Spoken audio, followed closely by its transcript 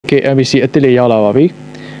okay MBC အတစ်လေးရောက်လာပါပြီ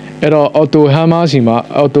အဲ့တော့ auto hammer စီမှာ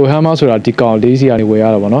auto hammer ဆိုတာဒီကောင်လေးစီကနေဝယ်ရ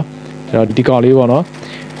တာပေါ့နော်အဲ့တော့ဒီကောင်လေးပေါ့နော်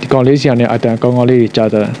ဒီကောင်လေးစီကနေအတန်ကောင်းကောင်းလေးကြီးကြား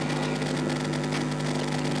တယ်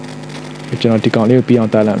ကျွန်တော်ဒီကောင်လေးကိုပြီးအော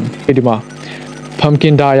င်တက်လိုက်မယ်ဒီမှာ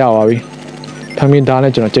pumpkin dye ရပါပြီ pumpkin dye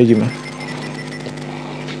နဲ့ကျွန်တော်ကြိတ်ကြည့်မယ်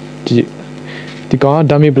ဒီကောင်က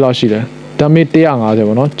dummy block ရှိတယ် dummy 150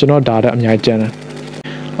ပေါ့နော်ကျွန်တော်ဒါတဲ့အများကြီးကျန်တယ်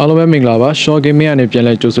အားလုံးပဲမင်္ဂလာပါ short gaming ကနေပြန်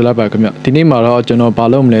လဲကြိုဆိုလိုက်ပါခင်ဗျဒီနေ့မှာတော့ကျွန်တော်ဘာ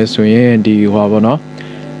လုပ်မလဲဆိုရင်ဒီဟိုပါပေါ့နော်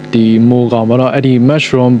ဒီမိုးကောင်ပေါ့နော်အဲ့ဒီ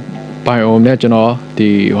mushroom biome နဲ့ကျွန်တော်ဒီ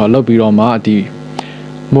ဟိုလောက်ပြီးတော့မှဒီ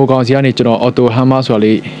မိုးကောင်စီကနေကျွန်တော် auto hammer ဆိုတာ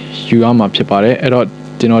လေးယူရမှာဖြစ်ပါတယ်အဲ့တော့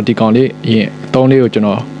ကျွန်တော်ဒီကောင်လေးအရင်အသုံးလေးကိုကျွန်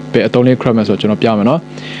တော်ပဲအသုံးလေး crop မယ်ဆိုတော့ကျွန်တော်ပြမယ်နော်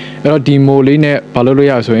အဲ့တော့ဒီမိုးလေးနဲ့ဘာလုပ်လို့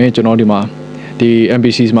ရဆိုရင်ကျွန်တော်ဒီမှာဒီ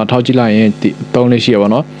NPCs မှာထောက်ကြည့်လိုက်ရင်ဒီအသုံးလေးရှိရပါ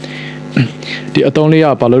တော့ဒီအသုံးလေးက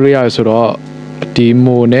ဘာလုပ်လို့ရလဲဆိုတော့ဒီ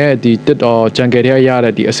မိုနဲ့ဒီတစ်တော်ဂျန်ကယ်ထဲရ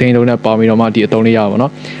တဲ့ဒီအစိမ်းလုံးနဲ့ပေါင်းပြီးတော့မှဒီအသုံးလေးရပါ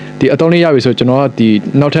တော့ဒီအသုံးလေးရပြီဆိုကျွန်တော်ကဒီ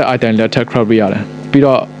နောက်ထပ် item လက်ထပ် crop ရရတယ်ပြီး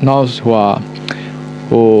တော့နောက်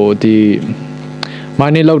ဟိုဒီ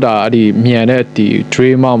mining လောက်တာအဲ့ဒီမြန်တဲ့ဒီ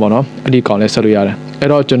tray mount ပေါ့နော်အဲ့ဒီကောင်လေးဆက်လို့ရတယ်အဲ့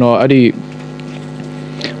တော့ကျွန်တော်အဲ့ဒီ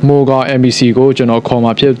မိုကောင် NPC ကိုကျွန်တော်ခေါ်ม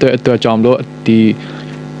าဖြစ်တဲ့အတွက်ကြောင့်မလို့ဒီ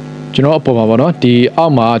ကျွန်တော်အပေါ်မှာပေါ့နော်ဒီအော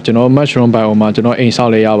က်မှာကျွန်တော် mushroom biome မှာကျွန်တော်အိမ်ဆော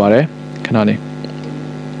က်လဲရပါတယ်ခဏလေး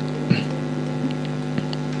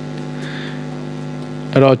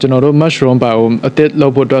အဲ့တော့ကျွန်တော်တို့ mushroom biome အသစ်လု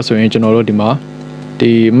ပ်ဖို့အတွက်ဆိုရင်ကျွန်တော်တို့ဒီမှာ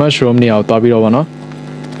ဒီ mushroom နေရာကိုတွားပြီးတော့ပေါ့နော်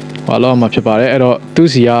ဟောလောက်မှာဖြစ်ပါတယ်အဲ့တော့သူ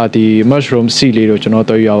စီကဒီ mushroom seed လေးကိုကျွန်တော်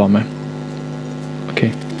တွားရပါမယ်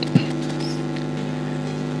okay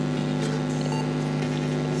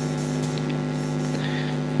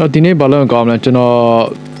တော့ဒီနေ့ဘာလို့ကောင်းမလဲကျွန်တော်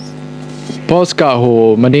boss ကဟို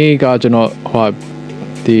မနေ့ကကျွန်တော်ဟို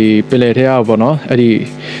ဒီပလေထဲကပေါ့နော်အဲ့ဒီ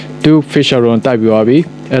two fisher run တိုက်ပြီးသွားပြီ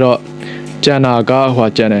အဲ့တော့ကျန်တာကဟို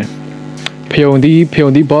ကျန်တယ်ဖျုံ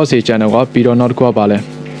သီး boss တွေကျန်တယ်ကွာပြီးတော့နောက်တစ်ခုကပါလဲ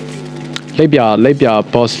လိပ်ပြ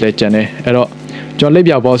boss လည်းကျန်တယ်အဲ့တော့ကျွန်တော်လိပ်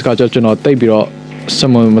ပြ boss ကကျွန်တော်တိတ်ပြီးတော့စ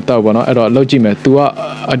မမတောက်ပေါ့နော်အဲ့တော့လောက်ကြည့်မယ် तू က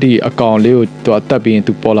အဒီအကောင်လေးကို तू တက်ပြီးရင်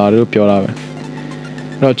तू ပေါ်လာတယ်လို့ပြောတာပဲ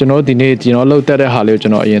အဲ့တော့ကျွန်တော်ဒီနေ့ကျွန်တော်လောက်တက်တဲ့ဟာလေးကိုကျွ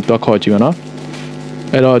န်တော်အရင်တွက်ခေါ်ကြည့်ပါနော်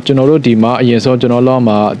အဲ့တော့ကျွန်တော်တို့ဒီမှာအရင်ဆုံးကျွန်တော်လောက်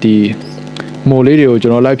မှာဒီမိုလေးတွေကိုကျွ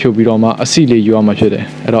န်တော်လိုက်ဖြုတ်ပြီးတော့မှအစီလေးယူရမှာဖြစ်တယ်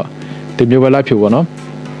အဲ့တော့ဒီမျိုးပဲလိုက်ဖြုတ်ပေါ့နော်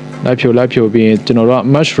လိုက်ဖြုတ်ပြီးရင်ကျွန်တော်တို့က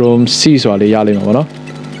mushroom seed ဆိုတာလေးရလိမ့်မယ်ပေါ့နော်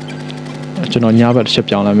ကျွန်တော်ညာဘက်တစ်ချက်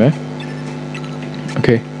ပြောင်းလိုက်မယ်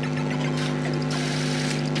okay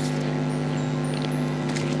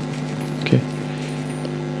okay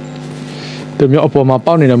ဒီမျိုးအပေါ်မှာ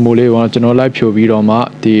ပေါက်နေတဲ့မိုလေးကိုကျွန်တော်လိုက်ဖြုတ်ပြီးတော့မှ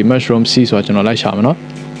ဒီ mushroom seed ဆိုတာကျွန်တော်လိုက်ရှာမယ်နော်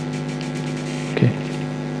okay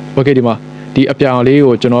okay ဒီမှာဒီအပြောင်လေး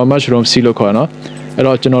ကိုကျွန်တော် mushroom seed လို့ခေါ်ရနော်အဲ့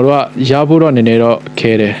တော့ကျွန်တော်တို့ကရဖို့တော့နည်းနည်းတော့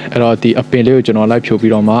ခဲတယ်အဲ့တော့ဒီအပင်လေးကိုကျွန်တော်လိုက်ဖြုတ်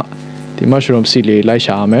ပြီးတော့မှဒီ mushroom seed လေးလိုက်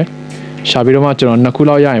ရှာရမယ်ရှာပြီးတော့မှကျွန်တော်2ခု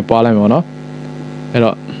လောက်ရရင်ပွားလိုက်မယ်ပေါ့နော်အဲ့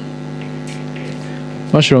တော့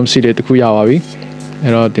mushroom seed လေးတစ်ခုရပါပြီ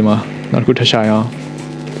အဲ့တော့ဒီမှာနောက်တစ်ခုထပ်ရှာရအောင်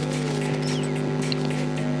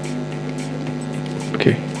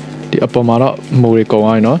okay ဒီအပေါ်မှာတော့မိုးတွေကုန်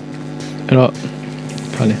သွားပြီနော်အဲ့တော့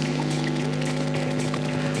ခါလေး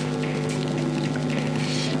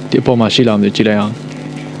ဒီအပေါ်မှာရှိလာမှကြည့်လိုက်အောင်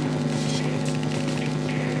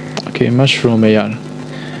okay mushroom ရရတယ်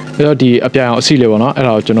အဲ့တော့ဒီအပြာရောင်အစီလေးပေါ့နော်အဲ့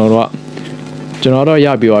ဒါကိုကျွန်တော်တော့ရ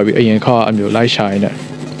ပြီးသွားပြီအရင်ခါအမျိုးလိုက်ရှာရင်းနဲ့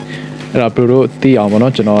အဲ့ဒါဘယ်လိုသိအောင်ပေါ့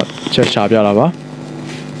နော်ကျွန်တော်ချက်ရှာပြတာပါ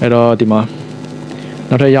အဲ့တော့ဒီမှာ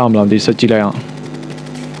နောက်ထပ်ရအောင်မလားဒီစကြည့်လိုက်အောင်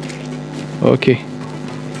okay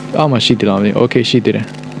အောက်မှာရှိတယ်လားမသိ okay ရှိတယ်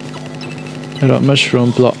အဲ့တော့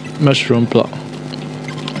mushroom block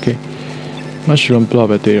okay mushroom block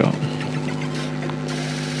ပဲတွေ့တော့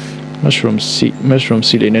mushroom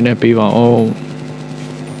seed လေးနည်းနည်းပေးပါအောင်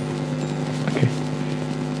okay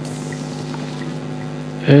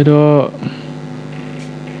အဲ့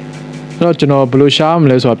တော့ကျွန်တော်ဘယ်လိုရှာမ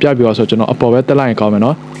လဲဆိုတာပြပြပါဆိုကျွန်တော်အပေါ်ပဲတက်လိုက်ရင်ကောင်းမယ်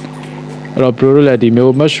နော်အဲ့တော့ bro လည်းဒီ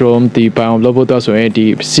မျိုး mushroom ဒီ biome လုပ်ဖို့တော့ဆိုရင်ဒီ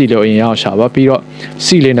seed လေးအရင်ရအောင်ရှာပါပြီးတော့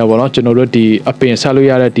seed လေးနဲ့ပေါ့နော်ကျွန်တော်တို့ဒီအပင်ဆက်လို့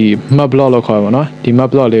ရတဲ့ဒီ mud block လို့ခေါ်ရပါတော့ဒီ mud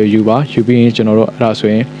block လေးကိုယူပြီးရင်ကျွန်တော်တို့အဲ့ဒါဆို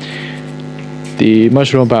ရင်ဒီ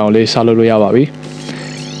mushroom biome လေးဆက်လို့ရပါပြီ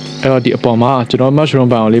အဲ့တော့ဒီအပေါ်မှာကျွန်တော် mushroom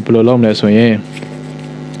biome လေးဘယ်လိုလုပ်မလဲဆိုရင်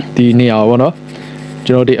ဒီနေရာပေါ့နော်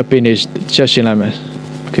ကျွန်တော်ဒီအပင်တွေချက်ရှင်းလိုက်မယ်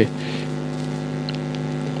okay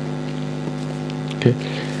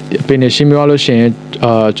ဒီအပင်တွေရှင်းပြလို့ရှိရင်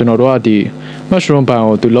ကျွန်တော်တို့ကဒီ mushroom biome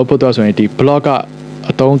ကိုသူလုပ်ဖို့တော့ဆိုရင်ဒီ block က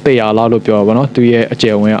အတုံး100လောက်လို့ပြောတာပေါ့နော်သူရဲ့အကျ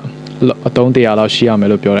ယ်ဝန်းကအတုံး100လောက်ရှိရမယ်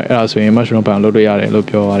လို့ပြောတယ်အဲ့ဒါဆိုရင် mushroom biome လုပ်လို့ရတယ်လို့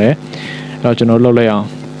ပြောပါတယ်အဲ့တော့ကျွန်တော်လုပ်လိုက်အောင်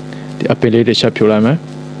ဒီအပင်လေးတစ်ချက်ဖြိုလိုက်မယ်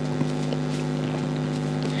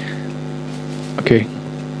okay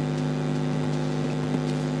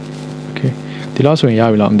ဒီလောက်ဆိုရင်ရ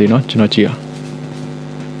ပြီလားမသိနော်ကျွန်တော်ကြည့်အောင်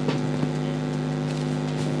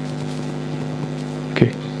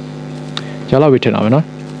ရလာပြီထင်တာပဲနော်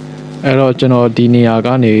အဲ့တော့ကျွန်တော်ဒီနေရာက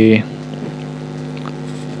နေ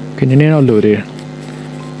ခင်းနေတော့လိုသေး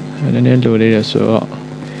တယ်နည်းနည်းလိုသေးတယ်ဆိုတော့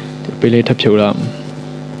ပေးလေးထပ်ဖြုတ်လာ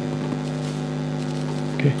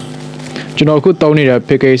ကျွန်တော်အခုတုံးနေတဲ့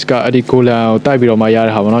package ကအဲ့ဒီ golan ကိုတိုက်ပြီးတော့မှရ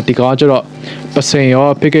တဲ့ဟာပေါ့နော်ဒီကောင်ကကျတော့ပစင်ရော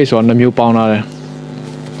package ဆိုတော့2မျိုးပေါင်းလာတယ်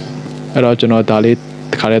အဲ့တော့ကျွန်တော်ဒါလေး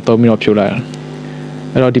တစ်ခါလေးသုံးပြီးတော့ဖြုတ်လိုက်ရတယ်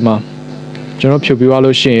အဲ့တော့ဒီမှာကျွန်တော်ဖြုတ်ပြီးသွား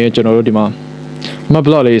လို့ရှိရင်ကျွန်တော်တို့ဒီမှာ map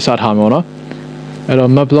block လေးစထားမယ်ပေါ့နော်အဲ့တော့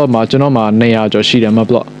map block မှာကျွန်တော်မှာ200ကျော်ရှိတယ် map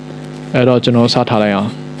block အဲ့တော့ကျွန်တော်စထားလိုက်အောင်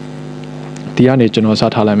ဒီကနေကျွန်တော်စ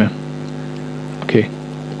ထားလိုက်မယ် okay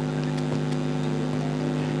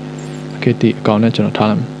ဒီအကောင့်နဲ့ကျွန်တော်ထား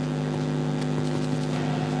လိုက်မယ်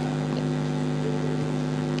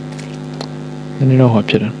နည်းနည်းတော့ဟော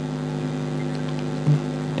ဖြစ်တယ်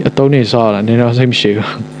ဒီအတုံးနေစားတာနည်းနည်းစိတ်မရှိဘူး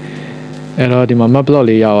အဲ့တော့ဒီမှာ map block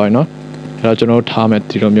လေးရအောင်နော်အဲ့တော့ကျွန်တော်ထားမယ်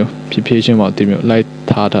ဒီလိုမျိုးဖြည်းချင်းပေါ့ဒီမျိုးလိုက်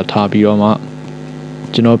ထားပြီးတော့မှ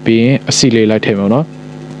ကျွန်တော်ပြီးရင်အစီလေးလိုက်ထည့်မယ်နော်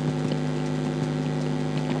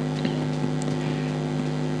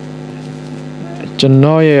ကျွန်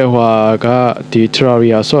တော်ရဲ့ဟွာကဒီ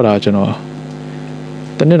Terraria ဆော့တာကျွန်တော်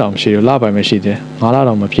တနစ်တောင်မရှိဘူးလပိုင်းမရှိသေး9လ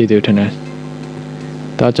တောင်မပြည့်သေးဘူးထင်တယ်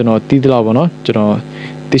ဒါကျွန်တော်တီးသလောက်ပေါ့နော်ကျွန်တော်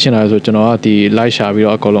သိချင်တာဆိုကျွန်တော်ကဒီ live ရှာပြီး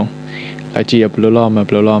တော့အကုန်လုံးလိုက်ကြည့်ရဘယ်လိုလုပ်မလဲ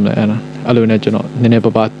အဲ့လိုနဲ့ကျွန်တော်နည်းနည်း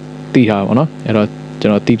ပါးပါးတီးထားပါပေါ့နော်အဲ့တော့ကျွ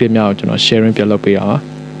န်တော်တီးတဲ့မြောက်ကျွန်တော် sharing ပြလုပ်ပေးရပါ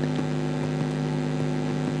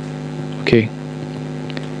okay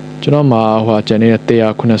ကျွန်တော်မှာဟိုကျန်နေတဲ့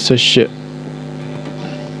188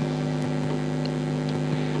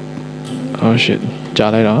 oh shit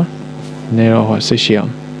ကြားလိုက်တော့နေတော့ဟိုစိတ်ရှိအော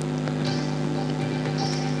င်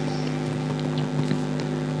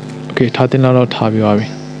okay ထားတင်တော့ထားပြီးပါပြီ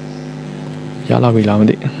ရလာပြီလားမ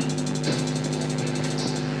သိ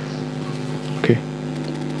okay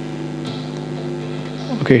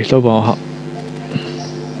okay လောက်ပါအောင်ဟာ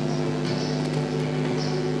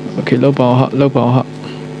okay လောက်ပါအောင်ဟာ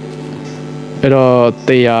အဲ့တော့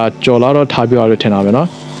100ကျော်လာတော့ထားပြီးတော့ထင်တာပဲเนาะ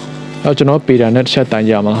အဲ့ကျွန်တော်ပေတံနဲ့တစ်ချက်တိုင်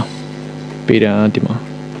ကြမှာလားပေတံဒီမှာ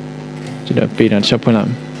ကျွန်တော်ပေတံတစ်ချက်ဖွင့်လို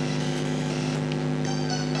က်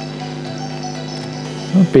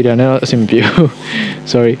ပေတံနဲ့အဆင်မပြေဘူး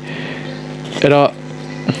sorry အဲ့တော့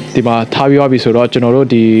ဒီမှာထားပြီးပြီဆိုတော့ကျွန်တော်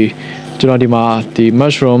ဒီမှာဒီ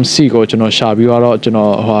mushroom seed ကိုကျွန်တော်ရှာပြီးတော့ကျွန်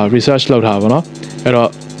တော်ဟို research လုပ်ထားပါเนาะအဲ့တော့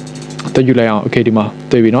တက်ယူလိုက်အောင် okay ဒီမှာ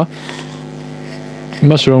တွေ့ပြီเนาะ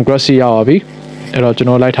mushroom grass ရပါပြီအဲ့တော့ကျွန်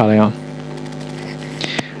တော်လိုက်ထားလိုက်အောင်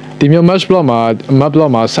ဒီမျိုး map block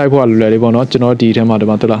မှာ site ဖို့လွယ်လေးပေါ့နော်ကျွန်တော်ဒီထဲမှာဒီ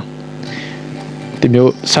မှာတွေ့လားဒီမျိုး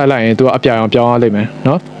site လိုက်ရင်သူကအပြာအောင်ပြောင်းရလိမ့်မယ်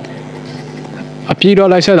နော်အပြည့်တော့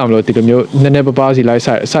လိုက်ဆက်တာမလို့ဒီလိုမျိုးနည်းနည်းပါးစီလိုက်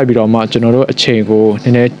ဆိုင်ပြီးတော့မှကျွန်တော်တို့အချိန်ကိုန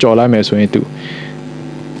ည်းနည်းကြော်လိုက်မယ်ဆိုရင်သူ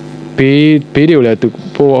ဘေးတွေကိုလည်းသူ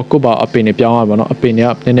ပို့ကိုပါအပင်တွေပြောင်းရပါတော့အပင်တွေက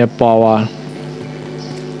နည်းနည်း power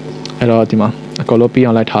အဲ့တော့ဒီမှာအကောလို့ပြီး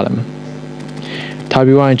အောင်လိုက်ထားလိုက်မယ်ထား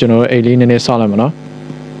ပြီးရင်ကျွန်တော်တို့အိတ်လေးနည်းနည်းဆောက်လိုက်မှာနော်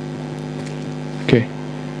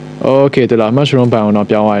okay တလား mushroom ပန်အောင်တော့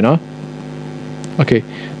ပြောင်းသွားရနော် okay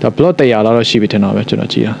ဒါ block 100လောက်တော့ရှိပြီထင်တာပဲကျွန်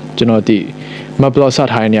တော်ကြည့်တာကျွန်တော်ဒီ map block စ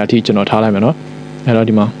ထားတဲ့နေရာအထိကျွန်တော်ထားလိုက်မယ်နော်အဲ့တော့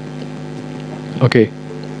ဒီမှာ okay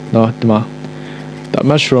နော်ဒီမှာဒါ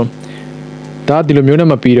mushroom ဒါဒီလိုမျိုးနဲ့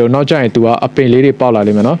မပြီးတော့နောက်ကျရင် तू ကအပင်လေးတွေပေါက်လာ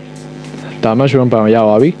လိမ့်မယ်နော်ဒါ mushroom ပန်အောင်ရ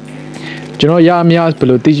ပါပြီကျွန်တော်ရအများဘယ်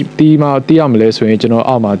လိုတီးရမလဲဆိုရင်ကျွန်တော်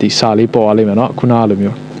အောက်မှာဒီစာလေးပေါ်လာလိမ့်မယ်နော်ခုနကလို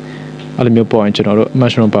မျိုးအဲ့လိုမျိုးပေါ်ရင်ကျွန်တော်တို့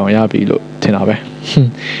mushroom ပန်အောင်ရပြီလို့ထင်တာပဲ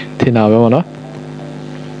ပေါ့နော်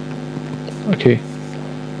okay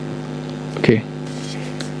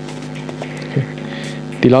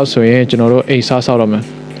ဒီလောက်ဆိုရင်ကျွန်တော်တို့အိမ်စားဆောက်တော့မယ်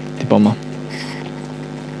ဒီပေါ်မှာ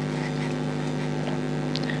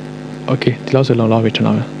okay ဒီလောက်ဆိုလုံလောက်ပြီထင်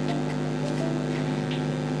တာပဲ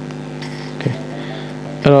okay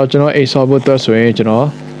အဲ့တော့ကျွန်တော်အိမ်ဆောက်ဖို့အတွက်ဆိုရင်ကျွန်တော်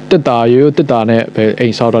တက်တာနဲ့ပဲအိ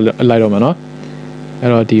မ်ဆောက်တော့လိုက်တော့မယ်နော်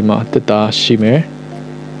အဲ့တော့ဒီမှာတက်တာရှိမယ်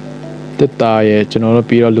တက်တာရဲ့ကျွန်တော်တို့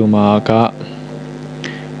ပြီးတော့လူမာက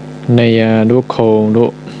နေရန်တို့ခုံ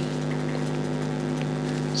တို့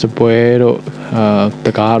စပွဲတို့တ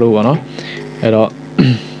ကားတို့ပေါ့နော်အဲ့တော့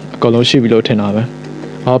အကုန်လုံးရှိပြီလို့ထင်တာပဲ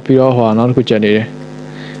အော်ပြီးတော့ဟိုနောက်တစ်ခုကျန်နေတယ်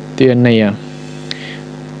ဒီနေရန်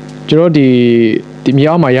ကျွန်တော်ဒီ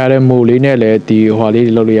မြောက်မှာရတဲ့မိုးလေးနဲ့လည်းဒီဟိုလေး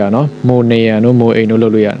တွေလုပ်လို့ရနော်မိုးနေရန်တို့မိုးအိမ်တို့လု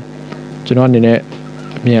ပ်လို့ရကျွန်တော်အနေနဲ့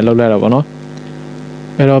အမြင်လောက်လိုက်တာပေါ့နော်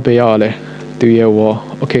အဲ့တော့ပေးရအောင်လဲသူရဲ့ wall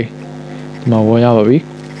okay ဒီမှာ wall ရပါပြီ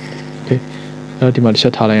okay အဲ့တော့ဒီမှာတစ်ချ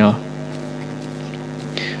က်ထားလိုက်အောင်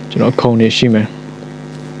ကျွန်တော်ခုံနေရှိမယ်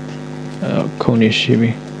ခုံနေရှိပြီ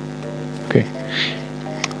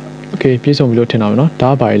okay ပြည့်စုံပြီလို့ထင်တာပဲเนาะဒါ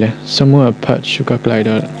ပါလေ someone put sugar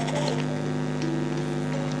glider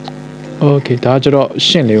okay ဒါကျတော့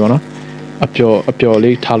ရှင့်လေးပေါ့နော်အပျော်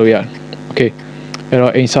လေးထားလို့ရတယ် okay အဲ့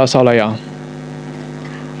တော့အိမ်စားဆောက်လိုက်အောင်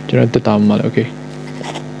ကျွန်တော်တက်တာမှလည်း okay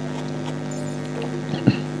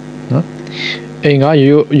နော်အိမ်က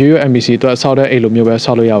ရိုး MBC အတွက်ဆောက်တဲ့အိမ်လိုမျိုးပဲ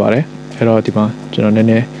ဆောက်လို့ရပါတယ်အဲ့တော့ဒီမှာကျွန်တော်နည်း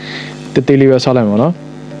နည်းတေးသေးလေးပဲဆောက်လိုက်မှာနော်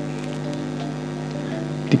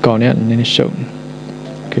ဒီကောင်เนี่ยနည်းနည်းရှုပ်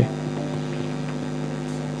okay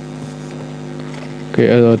okay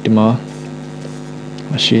အဲ့တော့ဒီမှာ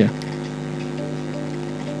မရှိရ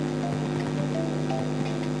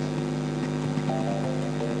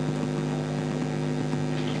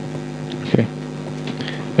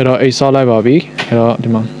အဲ့တော့အိတ်ဆောက်လိုက်ပါပြီအဲ့တော့ဒီ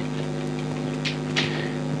မှာ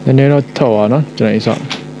နည်းနည်းတော့ထောက်ပါနော်ကျွန်တော်အိတ်ဆောက်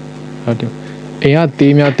ဟုတ်တယ်အိမ်က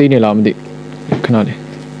တေးများတေးနေလားမသိခဏလေး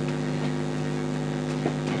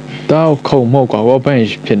တောက်ခုံမဟုတ်ကွာ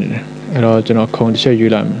workbench ဖြစ်နေတယ်အဲ့တော့ကျွန်တော်ခုံတစ်ချက်ယူ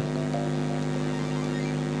လိုက်မယ်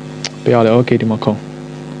ပြရလေ okay ဒီမှာ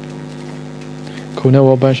ခုံနဲ့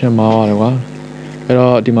workbench နဲ့မာရတယ်ကွာအဲ့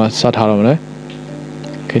တော့ဒီမှာစထားတော့မလဲ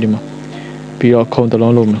okay ဒီမှာပြီးတော့ခုံတစ်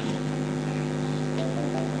လုံးလုံးမယ်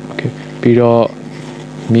ပြီးတော့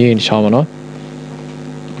မြေရင်ချောင်းပါနော်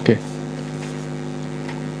โอเค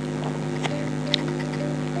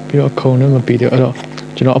ပြီးတော့ခုံနဲ့မပြီးသေးအဲ့တော့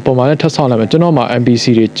ကျွန်တော်အပေါ်မှာလည်းထပ်ဆောက်လိုက်မယ်ကျွန်တော်မှာ MPC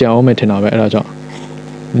တွေကြံအောင်မယ်ထင်တာပဲအဲ့ဒါကြောင့်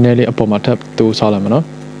နည်းနည်းလေးအပေါ်မှာထပ်တိုးဆောက်လိုက်မယ်နော်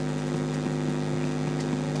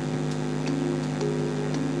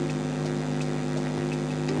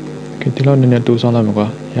โอเคဒီလောက်နည်းနည်းတိုးဆောက်လိုက်မှာကွာ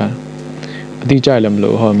ရတယ်အတိကျလည်းမ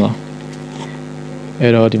လို့ဟုတ်မလား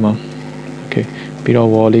အဲ့တော့ဒီမှာโอเคပြီးတော့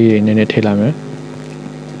wall လေးနည်းနည်းထည့်လိုက်မယ်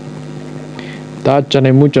ဒါကျွန်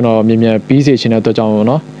တော်ကျွန်တော်မြင်မြန်ပြီးစေချင်တဲ့အတွက်ကြောင့်ပေါ့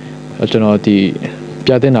နော်ကျွန်တော်ဒီ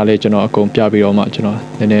ပြတဲ့နာလေးကျွန်တော်အကုန်ပြပြီးတော့မှကျွန်တော်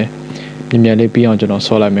နည်းနည်းမြင်မြန်လေးပြီးအောင်ကျွန်တော်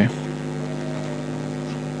ဆော်လိုက်မယ်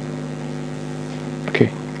โอเค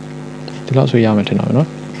ဒီလောက်ဆိုရမယ်ထင်တော့နော်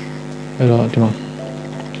အဲ့တော့ဒီမှာ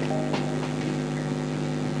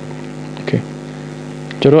โอเค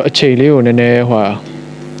ကျွန်တော်အချိန်လေးကိုနည်းနည်းဟို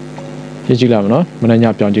ရေးကြည့်လိုက်မယ်နော်မနေ့ည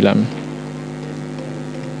ပြောင်းကြည့်လိုက်မယ်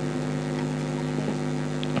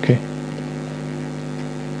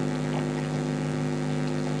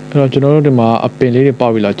အဲ့တော့ကျွန်တော်တို့ဒီမှာအပင်လေးတွေပေါ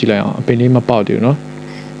က်ပြီးလာကြည့်လိုက်အောင်အပင်လေးမပေါက်သေးဘူးเนาะ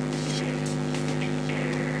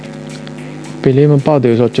ပင်လေးမပေါက်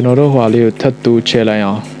သေးဘူးဆိုတော့ကျွန်တော်တို့ဟိုလေးကိုထပ်တူချဲလိုက်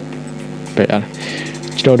အောင်ပဲအဲ့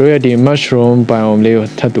ကျွန်တော်တို့ရဲ့ဒီ mushroom biome လေးကို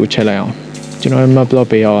ထပ်တူချဲလိုက်အောင်ကျွန်တော်ရဲ့ map block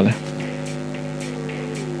ပေးရအောင်လဲ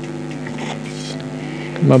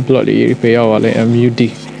map block လေးပေးရအောင်လဲ MUD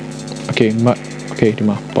okay map okay ဒီ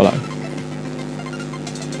မှာပေါ်လာ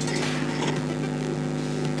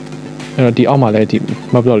အဲ့တော့ဒီအောက်မှာလည်းဒီ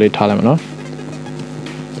map block လေးထားလိုက်မယ်နော်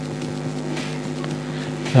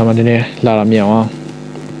ဒါမှနည်းနည်းလာမြင်အောင်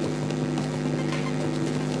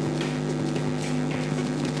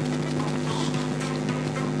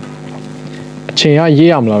အချိန်ကရေး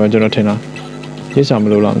ရမလားပဲကျွန်တော်ထင်တာရေးစရာမ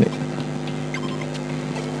လိုလားမသိ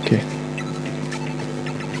โอเค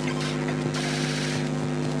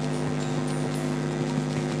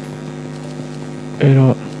အဲ့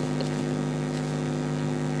တော့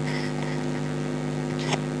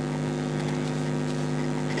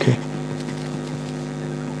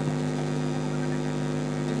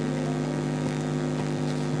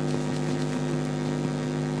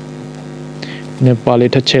နေပါ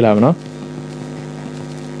လေးထက်ချဲလာမယ်နော်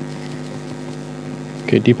โอเ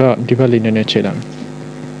คဒီဘက်လေးနည်းနည်းချဲလာမယ်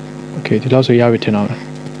โอเคဒီလောက်ဆိုရပြီထင်တော့မယ်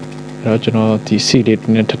အဲ့တော့ကျွန်တော်ဒီ seed လေး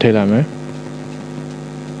နည်းထည့်လိုက်မယ်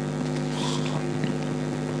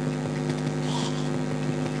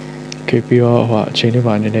โอเคပြီးတော့ဟိုအချိန်လေး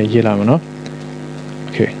ပါနည်းနည်းရေးလာမယ်နော်โอ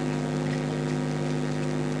เค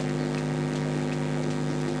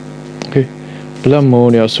โอเค blood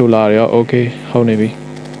moon ရော solar ရော okay ဟုတ်နေပြီ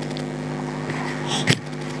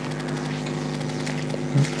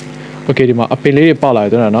โอเคဒီမှာအပင်လေးတွေပေါက်လာ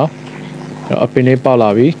ပြီတော့နော်အပင်လေးပေါက်လာ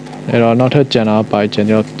ပြီအဲ့တော့နောက်ထပ်ကြံတာပါကြံ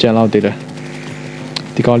လောက်သေးတယ်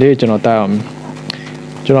ဒီကောင်လေးကျွန်တော်တိုက်အောင်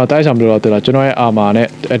ကျွန်တော်တိုက်ဆောင်လို့တော့ကျွန်တော်ရဲ့အာမာနဲ့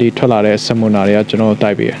အဲ့ဒီထွက်လာတဲ့ဆမွန်နာတွေကကျွန်တော်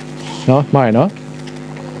တိုက်ပြီးရနော်မှားရနော်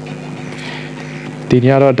ဒီည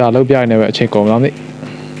တော့ဒါလောက်ပြနေပဲအချိန်ကုန်မလားမသိ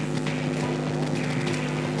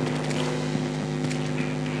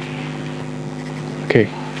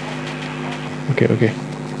โอเค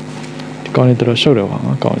ကောင်းနေတော့ရှုပ်တယ်ကွာ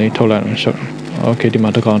ကောင်းလေးထုတ်လိုက်တော့ရှုပ်โอเคဒီမှာ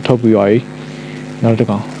တစ်ကောင်ထုတ်ပြီးသွားပြီနောက်တစ်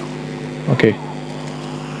ကောင်โอเค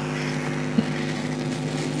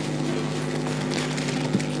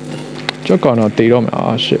ကြောက်ကောင်တော့တေတော့မှာ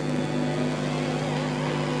shit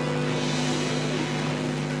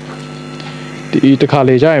ဒီတစ်ခါ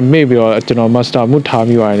လေကြာရင်မေ့ပြီးတော့ကျွန်တော် master မှုထား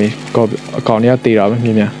ပြီးသွားတယ်ကောအကောင်တွေကတေတာပဲမြ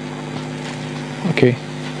င်မြန်โอเค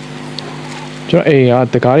ကျွန်တော်အိမ်က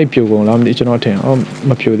တကားတွေပြိုကုန်လားမသိကျွန်တော်ထင်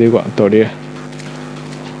မပြိုသေးကွာတော်တယ်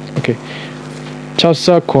โอเค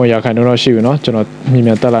60ရာခိုင်နှုန်းတော့ရှိပြီเนาะကျွန်တော်မြင်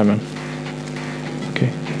မြန်တက်လိုက်မယ်โอเค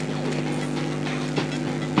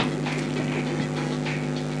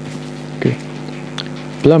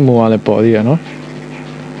blood မိုးကလည်းပေါ်သေးရနော်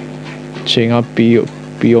ချိန်ကပြီး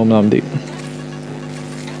အောင်မလားမသိ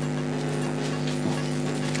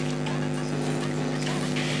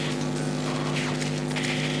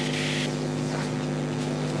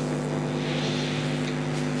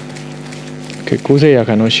90ရာ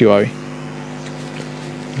ခိုင်နှုန်းရှိပါပြီ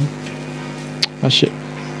အရှစ်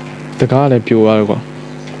တကားလည်းပြိုသွားတယ်ကွာ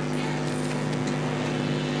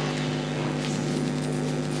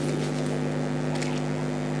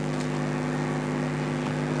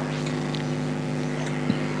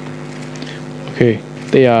โอเค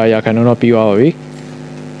100ရာခိုင်နှုန်းတော့ပြီးသွားပါပြီ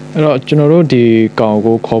အဲ့တော့ကျွန်တော်တို့ဒီကောင်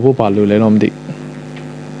ကိုခေါ်ဖို့ပါလို့လဲတော့မသိ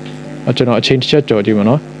ကျွန်တော်အချိန်တစ်ချက်ကြော်ကြည့်မယ်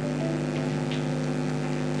နော်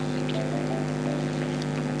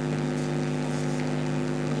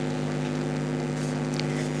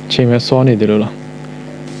ချိန်မဲ့စောနေတယ်လို့လား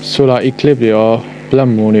solar eclipse ရော blood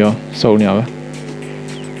moon ရောစုံနေရပါ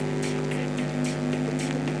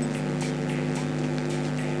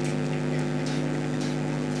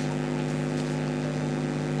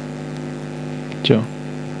ကြောက်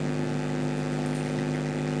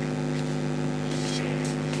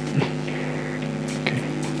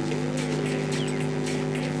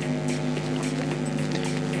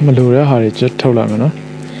မလိုတဲ့ဟာတွေချက်ထုတ်လိုက်မယ်နော်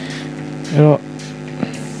အဲ့တော့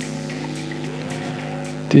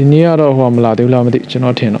ဒီနေ့ကတော့ဟိုမလာသေးဘူးလားမသိကျွန်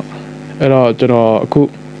တော်ထင်တော့အဲ့တော့ကျွန်တော်အခု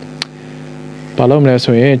ဘာလုပ်မလဲ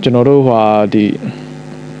ဆိုရင်ကျွန်တော်တို့ဟိုဒီ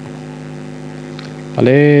အ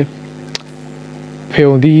လေ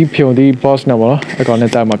ဖြုံသီး boss နဲ့ပေါ့နော်အကောင်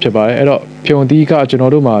နဲ့တိုက်မှာဖြစ်ပါတယ်အဲ့တော့ဖြုံသီးကကျွန်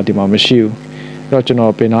တော်တို့မှာဒီမှာမရှိဘူးအဲ့တော့ကျွန်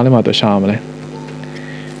တော်ပင်နားလေးမှာတော့ရှာရမလဲ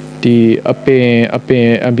ဒီအပင်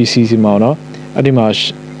NPC စီမှာနော်အဲ့ဒီမှာ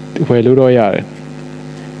ဝယ်လို့တော့ရတယ်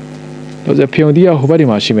တော့ဖြုံသီးကဟိုဘက်ဒီ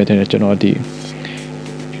မှာရှိမယ်တဲ့ကျွန်တော်ဒီ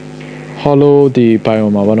hollow ဒီ bio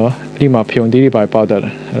မှာပေါ့နော်အဲ့ဒီမှာဖြုံသီးတွေပေါက်တတ်တ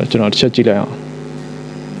ယ်အဲ့တော့ကျွန်တော်တစ်ချက်ကြည့်လိုက်အောင်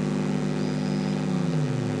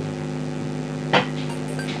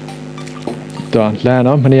တော့လမ်း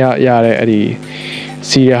နော်မနေ့ရတဲ့အဲ့ဒီ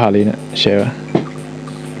စီးရဟာလေးနဲ့ share ပါ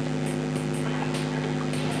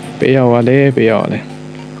ပေးရပါလေ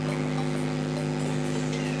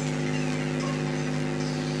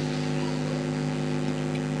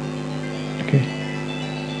okay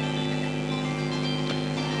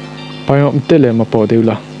ဘာရောအတက်လည်းမပေါ်သေးဘူး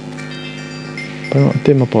လားဘာရောအတ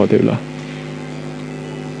က်မပေါ်သေးဘူးလား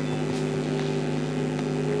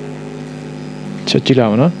ချက်ကြည့်လို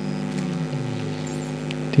က်မနော်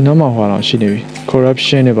ဒီနောက်မှာဟောတော့ရှိနေပြီ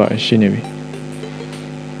corruption တွေပါရှိနေပြီ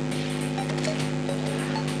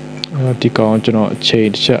ဒီကောင်ကျွန်တော်အချိန်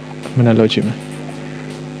တစ်ချက်မနေ့လောက်ကြည့်မယ်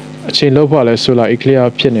အချိန်လောက်ဖို့လဲ solar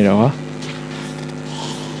eclipse ဖြစ်နေတော့ဟာ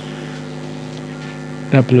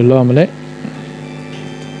အဲ့ဘယ်လိုလုပ်မလဲ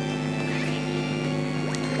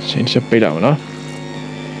အချိန်တစ်ချက်ပေးလိုက်မနော်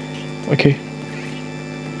okay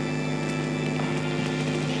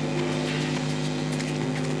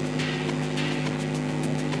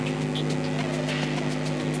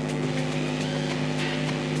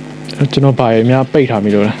ကျွန်တော်ဘာရများပိတ်ထားပြီ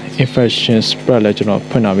လို့လား infection spread လဲကျွန်တော်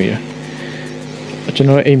ဖွင့်ထားပြီကျွန်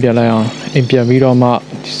တော်အိမ်ပြန်လိုက်အောင်အိမ်ပြန်ပြီးတော့မှ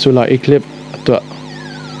solar eclipse အတွက်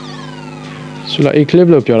solar eclipse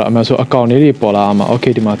လို့ပြောတာအမှန်ဆိုအကောင့်လေးတွေပေါ်လာအောင်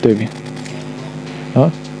okay ဒီမှာတွေ့ပြီနော်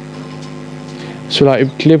solar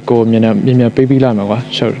eclipse ကိုမြန်ပေးပြီးလိုက်မှာကွာ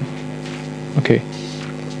sure okay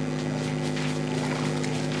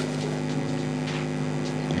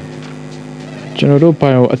ကျွန်တော်တို့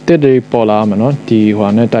ဘိုင်ကိုအစ်စ်တွေပေါ်လာမှာနော်ဒီဟို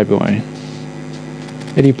နဲ့တိုက်ပြောရင်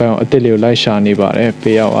အဲ့ဒီဘိုင်ကိုအစ်စ်လေးကိုလိုက်ရှာနေပါတယ်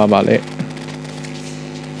ပေးရောက်သွားပါလေ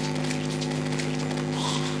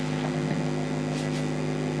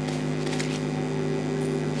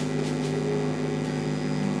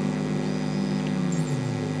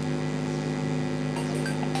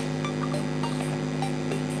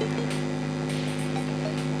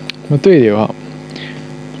မတွေ့သေးဘူး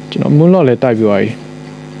ကျွန်တော်မွန်းတော့လည်းတိုက်ပြောရည်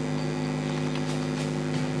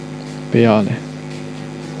ပေးရပါလေ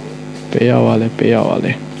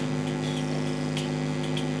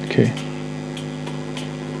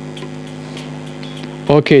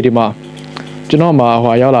okay ဒီမှာကျွန်တော်မှာ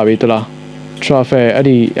ဟိုရောက်လာပြီတလား traffic အဲ့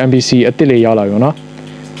ဒီ NPC အစ်စ်လေးရောက်လာပြီနော်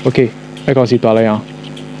okay အဲ့ကောင်စီသွားလိုက်အောင်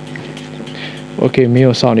okay မင်း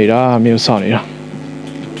ကိုစောင့်နေတာ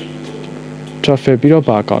traffic ပြီးတော့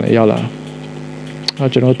ပါကောင်းလေရောက်လာအဲ့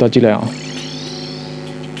ကျွန်တော်တက်ကြည့်လိုက်အောင်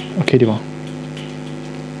okay ဒီမှာ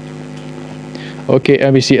okay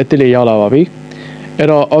NPC အစ်စ်လေးရောက်လာပါပြီအဲ့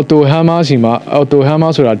တော့ auto hammer စီမှာ auto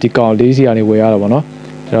hammer ဆိုတာဒီကောင်လေးစီကနေဝယ်ရတာပေါ့နော်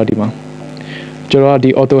အဲ့တော့ဒီမှာကျွန်တော်ဒီ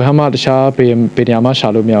auto hammer တခြားပေနေရာမှာရှာ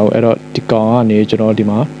လို့မရဘူးအဲ့တော့ဒီကောင်ကနေကျွန်တော်ဒီ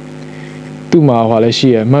မှာသူ့မှာဟိုလည်းရှိ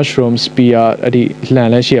ရ mushroom spear အဲ့ဒီလှန်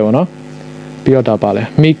လည်းရှိရပေါ့နော်ပြီးတော့ဒါပါလဲ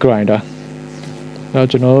meat grinder အဲ့တော့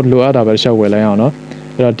ကျွန်တော်တို့လိုအပ်တာပဲချက်ဝယ်လိုက်အောင်နော်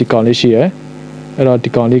အဲ့တော့ဒီကောင်လေးရှိရယ်အဲ့တော့ဒီ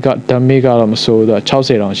ကောင်လေးက damage ကတော့မဆိုးတော့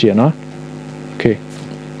60တောင်ရှိရနော် okay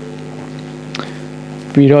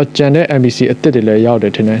ပြီးတော့ကျန်တဲ့ NPC အသစ်တွေလည်းရောက်တ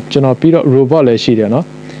ယ်ထင်တယ်ကျွန်တော်ပြီးတော့ robot လည်းရှိတယ်နော်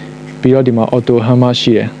ပြီးတော့ဒီမှာ auto hammer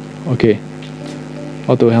ရှိတယ် okay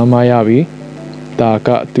auto hammer ရပြီဒါက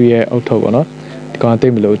သူ့ရဲ့အုတ်ထုတ်ပေါ့နော်ဒီကောင်သိ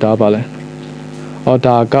မလို့ဒါပါလဲအော်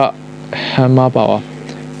ဒါက hammer ပါပါ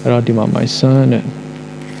အဲ့တော့ဒီမှာ my son နဲ့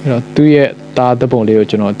အဲ့တော့သူ့ရဲ့တားတဲ့ပုံလေးကို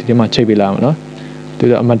ကျွန်တော်ဒီထဲမှာချိန်ပေးလိုက်အောင်နော်သူ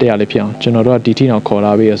ကအမတ်တရလေးဖြစ်အောင်ကျွန်တော်တို့ကဒီထိအောင်ခေါ်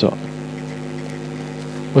လာပြီရဆို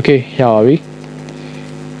okay ရပါပြီ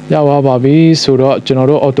ရပါပြီဆိုတော့ကျွန်တော်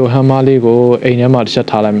တို့ auto hammer လေးကိုအိမ်ထဲမှာတစ်ချက်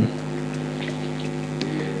ထားလိုက်မယ်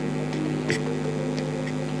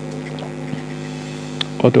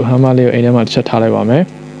auto hammer လေးကိုအိမ်ထဲမှာတစ်ချက်ထားလိုက်ပါမယ်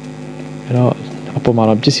အဲ့တော့အပေါ်မှာ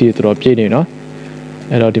တော့ပစ္စည်းတွေတော်တော်ပြည့်နေနော်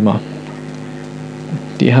အဲ့တော့ဒီမှာ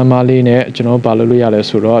ဒီ hammer လေးနဲ့ကျွန်တော်ဘာလုပ်လို့ရလဲ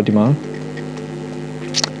ဆိုတော့ဒီမှာ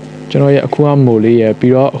ကျွန်တော်ရဲ့အခုအမိုးလေးရ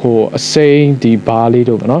ပြီးတော့ဟိုအစိမ်းဒီဘားလေး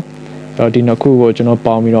တို့ပေါ့နော်အဲ့တော့ဒီနှစ်ခုကိုကျွန်တော်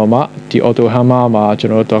ပေါင်းပြီးတော့မှဒီ auto hammer မှာကျွ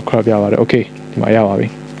န်တော်တော့ crop ရပါတယ် okay ဒီမှာရပါပြီ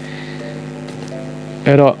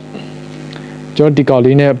အဲ့တော့ကျွန်တော်ဒီကောက်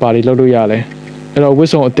လေးနဲ့ဘာတွေလုပ်လို့ရလဲအဲ့တော့ဝစ်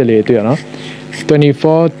စုံအစ်စ်လေးတွေ့ရနော်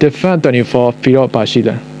24 different 24ပြီးတော့ပါရှိတ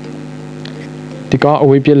ယ်ဒီကောင်အ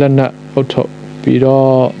ဝေးပြလက်နက်အုတ်ထုတ်ပြီး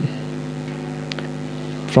တော့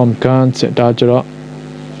from guns ဒါကြတော့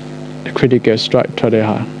critical strike ထွက်တဲ့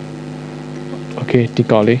ဟာ okay ဒီ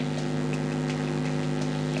ကောင်လေး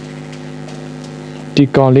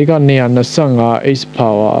က225 ace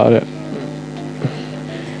power တဲ့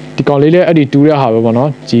ဒီကောင်လေးလည်းအဲ့ဒီတူးတဲ့ဟာပဲပေါ့နော်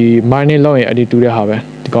ဒီ mining လောက်ရင်အဲ့ဒီတူးတဲ့ဟာပဲ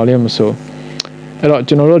ဒီကောင်လေးမဆိုအဲ့တော့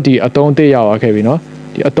ကျွန်တော်တို့ဒီအသုံးအသစ်ရပါခဲ့ပြီเนาะ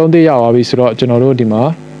ဒီအသုံးအသစ်ရပါပြီဆိုတော့ကျွန်တော်တို့ဒီမှာ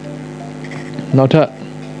နောက်ထပ်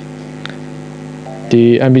ဒီ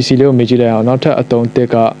NPC လေးကိုမေးကြည့်လိုက်အောင်နောက်ထပ်အသုံးအသစ်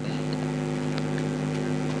က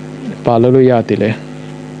ဘာလုပ်လို့ရသေးလဲ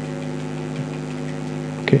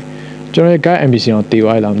okay ကျွန်တော်ရဲ့ guide NPC ကိုတီး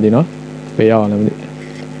သွားလားမသိเนาะဘယ်ရောက်အောင်လဲမသိ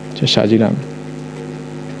ကျွန်တော်ရှာကြည့်လိုက်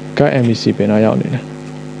guide NPC ဘယ်နာရောက်နေလဲ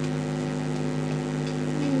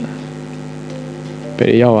ဘ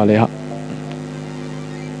ယ်ရောက်ပါလဲဟာ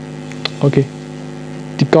okay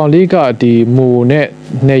ဒီကောင်လေးကဒီမိုနဲ့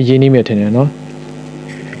ရင်းနှီးမြထင်တယ်เนาะ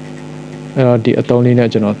အဲ့တော့ဒီအတုံးလေးနဲ့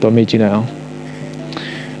ကျွန်တော်တော်မေ့ကြည့်လိုက်အောင်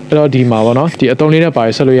အဲ့တော့ဒီမှာပေါ့နော်ဒီအတုံးလေးနဲ့ပါ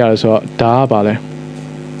ဆက်လို့ရတယ်ဆိုတော့ဒါကပါလဲ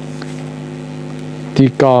ဒီ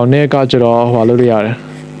ကောင်နဲ့ကကျွန်တော်ဟိုလုပ်လို့ရတယ်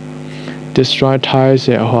destroy tiles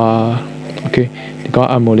ရဲ့ဟို okay ဒီကောင်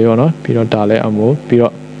အမိုလေးပေါ့နော်ပြီးတော့ဒါလည်းအမိုပြီး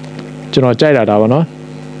တော့ကျွန်တော်ကြိုက်တာဒါပေါ့နော်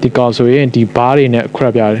ဒီကောင်ဆိုရင်ဒီဘားတွေနဲ့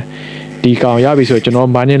crap ရတယ်ဒီကောင်ရပြီဆိုကျွန်တော်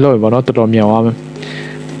mining လုပ်ရင်ပေါ့နော်တော်တော်မြန်သွားမယ်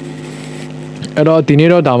အဲ့တော့ဒီနေ့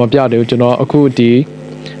တော့ဒါမပြတယ်ကျွန်တော်အခုဒီ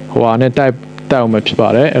ဟိုဟာနဲ့တိုက်အောင်မဖြစ်ပါ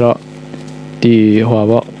တယ်အဲ့တော့ဒီဟိုဟာ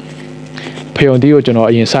ပေါ့ဖယုံတီးကိုကျွန်တော်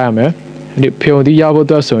အရင်စိုက်ရမယ်ဒီဖယုံတီးရဖို့အ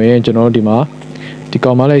တွက်ဆိုရင်ကျွန်တော်ဒီမှာဒီ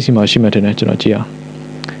ကောင်မလေးစီမှာရှိမှထင်တယ်ကျွန်တော်ကြည့်အောင်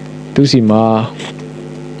သူစီမှာ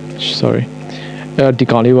sorry အဲ့တော့ဒီ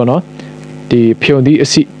ကောင်လေးပေါ့နော်ဒီဖယုံတီးအ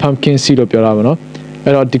စီ pumpkin seed လို့ပြောတာပေါ့နော်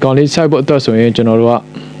အဲ့တော့ဒီကောင်လေးစိုက်ဖို့အတွက်ဆိုရင်ကျွန်တော်တို့က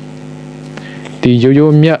ဒီ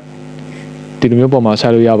ရိုးမြတ်ဒီလိုမျိုးပေါ်မှာစို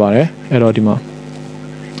က်လို့ရပါတယ်အဲ့တော့ဒီမှာ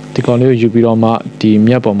ဒီကောင်လေးကိုယူပြီးတော့မှဒီ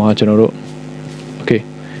မြတ်ပေါ်မှာကျွန်တော်တို့ okay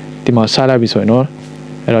ဒီမှာစိုက်လိုက်ပြီဆိုရင်တော့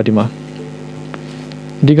အဲ့တော့ဒီမှာ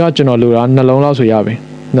အဓိကကျွန်တော်လိုတာနှလုံးလောက်ဆိုရပြီ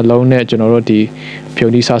နှလုံးနဲ့ကျွန်တော်တို့ဒီဖြုံ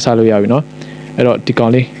ဒီစားလို့ရပြီเนาะအဲ့တော့ဒီကော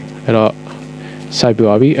င်လေးအဲ့တော့စိုက်ပြ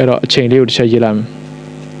ပါပြီအဲ့တော့အချိန်လေးကိုတစ်ချက်ရေးလိုက်မယ်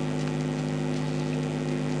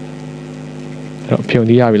အဲ့တော့ဖြုံ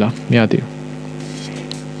ဒီရပြီလားမရသေးဘူး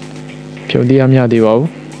ဖြုံဒီရမရသေးပါဘူး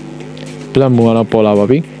ပလက်မူကတော့ပေါ်လာပါ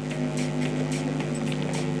ပြီ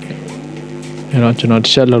အဲ့တော့ကျွန်တော်တ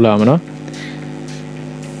စ်ချက်လောက်လာမှာနော်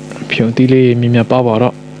ဖြုံတီးလေးမြင်မြတ်ပါ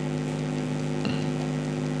တော့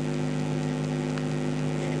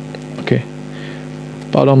okay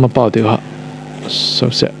ပေါတော့မပေါသေးဘူးဟာဆု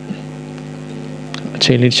ပ်ဆက်အ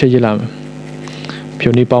ချိန်လေးတစ်ချက်ရလာမယ်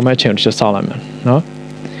ဖြုံဒီပေါမဲ့အချိန်တစ်ချက်စောင့်လိုက်မယ်နော်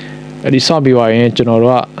အဲ့ဒီစောင့်ပြီးသွားရင်ကျွန်တော်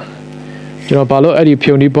ဘာလို့အဲ့ဒီ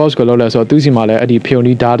ဖြုံဒီ boss ကိုလောက်လဲဆိုတော့သူစီမှာလည်းအဲ့ဒီဖြုံ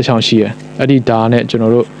ဒီဓာတ်တစ်ချောင်းရှိရယ်အဲ့ဒီဓာတ်နဲ့ကျွန်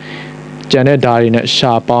တော်တို့ကျန်တဲ့ဓာတ်တွေနဲ့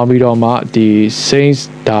ရှာပေါင်းပြီးတော့မှဒီ saints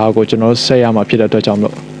ဓာတ်ကိုကျွန်တော်ဆက်ရမှာဖြစ်တဲ့အတွက်ကြောင့်မ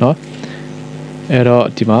လို့เนาะအဲ့တော့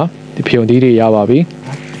ဒီမှာဒီဖြုံဒီတွေရပါပြီ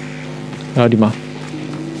အဲ့တော့ဒီမှာ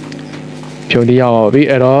ဖြုံဒီရပါပြီ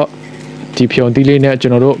အဲ့တော့ဒီဖြုံဒီလေးနဲ့ကျွ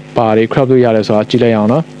န်တော်တို့ဘာတွေ crop လုပ်ရတယ်ဆိုတာကြည့်လိုက်အောင်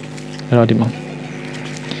เนาะအဲ့တော့ဒီမှာ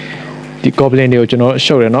ဒီ goblin တွေကိုကျွန်တော်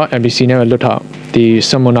ရှုပ်တယ်เนาะ NPC နဲ့လွတ်ထားဒီ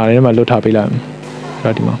summoner တွေနဲ့မှလွတ်ထားပေးလိုက်အဲ့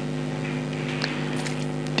တော့ဒီမှာ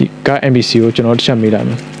ဒီ guide NPC ကိုကျွန်တော်တစ်ချက်မေးလိုက်မ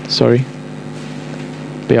ယ် sorry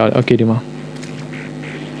ပြရ okay ဒီမှာ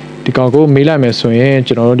ဒီကောင်ကိုမေးလိုက်မယ်ဆိုရင်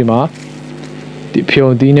ကျွန်တော်တို့ဒီမှာဒီဖြုံ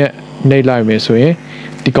သီးနဲ့နှိပ်လိုက်မယ်ဆိုရင်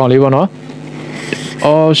ဒီကောင်လေးပေါ့နော်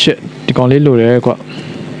Oh shit ဒီကောင်လေးလိုတယ်ကွာ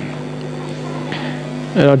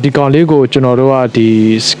အဲ့တော့ဒီကောင်လေးကိုကျွန်တော်တို့ကဒီ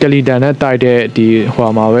skeleton နဲ့တိုက်တဲ့ဒီဟို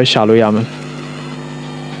မှာပဲရှာလို့ရမယ်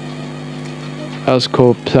Esco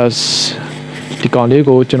plus ဒီကောင်လေး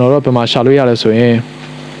ကိုကျွန်တော်တို့ဘယ်မှာရှာလို့ရလဲဆိုရင်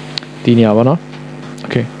ဒီနေရာပါနော်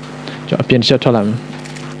Okay ကျွန်တော်အပြင်တစ်ချက်ထွက်လိုက်မယ်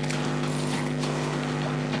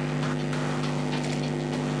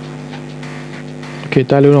Okay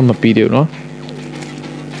တိုက်လို့တော့မပြီးသေးဘူးနော်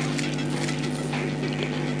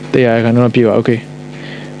တရားခံတော့ပြပါ Okay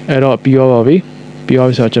အဲ့တော့ပြီးရောပါပြီပြီးရော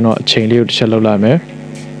ဆိုတော့ကျွန်တော်အချိန်လေးကိုတစ်ချက်လောက်လိုက်မယ်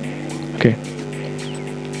Okay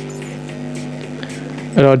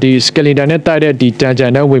အဲ့တော့ဒီ skeleton နဲ့တိုက်တဲ့ဒီ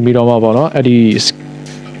dungeon နဲ့ဝင်ပြီးတော့မှပေါ့နော်အဲ့ဒီ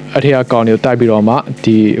အထက်အကောင်တွေကိုတိုက်ပြီးတော့မှ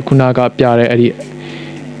ဒီခုနကပြတဲ့အဲ့ဒီ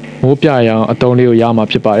မိုးပြရအောင်အတုံးလေးကိုရမှာ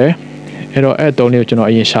ဖြစ်ပါတယ်အဲ့တော့အဲ့အတုံးလေးကိုကျွန်တော်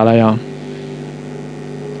အရင်ရှာလိုက်အောင်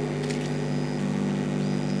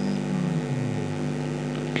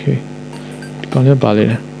Okay ဒီကောင်လေးပါလေ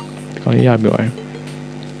ဒီကောင်လေးရပြီပါတယ်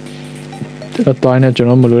အဲ့တော့တိုင်းနဲ့ကျွန်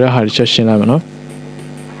တော်မလိုတဲ့ဟာတွေချက်ရှင်းလိုက်မယ်နော်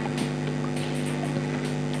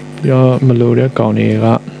ပြီးတော့မလိုတဲ့ကောင်တွေက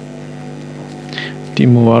ဒီ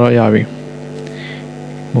မိုးကတော့ရပြီ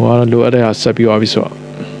မိုးကတော့လိုအပ်တဲ့ဟာဆက်ပြီးသွားပြီဆိုတော့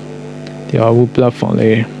ဒီအဝူ platform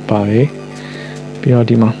လေးပါလေပြီးတော့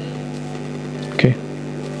ဒီမှာ Okay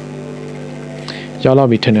ရောက်လာ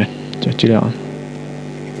ပြီထင်တယ်ကျွန်တော်ကြည့်လိုက်အောင်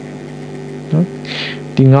နော်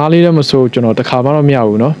ဒီငါးလေးလည်းမစိုးကျွန်တော်တစ်ခါမှတော့မရ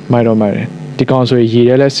ဘူးနော်မိုက်တော့မိုက်တယ်ဒီကောင်ဆိုရေ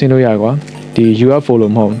ထဲလဲဆင်းလို့ရကွာဒီ UFO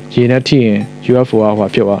လို့မဟုတ်ရေနဲ့ထိရင် UFO ကဟို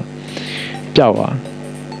ဖြစ်သွားပျောက်သွား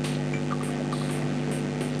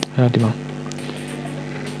အဲ့ဒီမှာ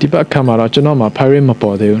ဒီဘက်ခံမှာတော့ကျွန်တော်မှာ pirate မ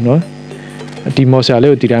ပေါ်သေးဘူးเนาะဒီမော်ဆာ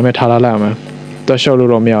လေးကိုဒီတိုင်းပဲထားလာလိုက်အောင်မယ်တွက်လျှောက်လို့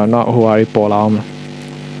တော့မရအောင်เนาะဟိုဟာတွေပေါ်လာအောင်မယ်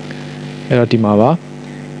အဲ့တော့ဒီမှာပါ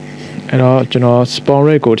အဲ့တော့ကျွန်တော် spawn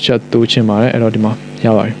rate ကိုတစ်ချက်တိုးချင်ပါတယ်အဲ့တော့ဒီမှာရ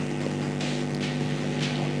ပါပြီ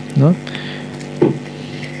เนาะ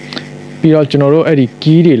ပြီးတော့ကျွန်တော်တို့အဲ့ဒီ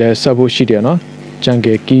key တွေလည်းဆက်ဖို့ရှိတယ်เนาะ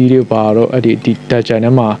jungle key တွေပါတော့အဲ့ဒီ dungeon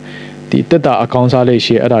ထဲမှာဒီတက်တာအကောင့်စားလေး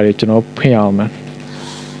ရှိအဲ့ဒါတွေကျွန်တော်ဖွင့်ရအောင်မယ်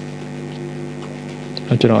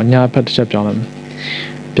ကျွန်တော်အညာဖက်တစ်ချက်ပြောင်းလိုက်မယ်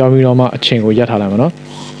ပြောင်းပြီးတော့မှအချိန်ကိုရပ်ထားလိုက်မယ်နော်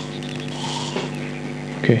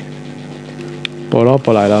Okay ပေါ်တော့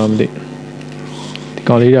ပေါ်လာလားမသိဒီ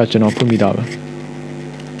ကောင်လေးကကျွန်တော်ဖွင့်မိတာပဲ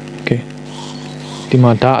Okay ဒီ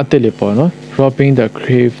မှာဒါအစ်စ်လေးပေါ်နော် robbing the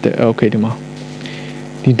grave the Okay ဒီမှာ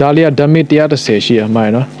ဒီဒါလေးက damage 130ရှိရမှာ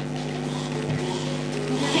နော်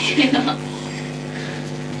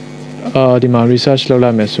ဒီမှာ research လုပ်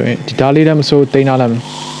လိုက်မယ်ဆိုရင်ဒီဒါလေးလည်းမစိုးတိန်းထားလိုက်မယ်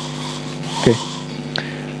Okay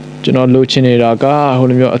ကျွန်တော်လိုချင်နေတာကဟို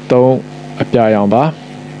လိုမျိုးအတုံးအပြာရောင်ပါ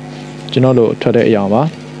ကျွန်တော်လိုထွက်တဲ့အရောင်ပါ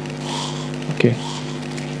Okay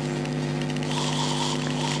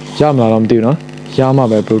ရမလားတော့မသိဘူးနော်ရမှာ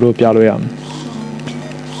ပဲဘယ်လိုပြလို့ရမလဲ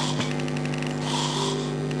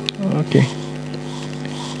Okay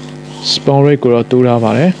spawn rate ကိုတော့တိုးထား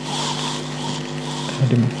ပါတယ်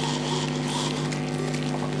ဒီမှာ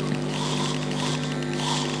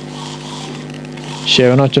ရှယ်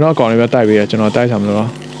တော့ကျွန်တော်အကောင့်လေးပဲတိုက်ပေးရကျွန်တော်တိုက်စားမလို့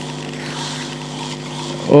တော့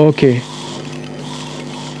Okay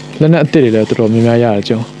လက်နဲ့အစ်စ်တွေလည်းတော်တော်များများရတယ်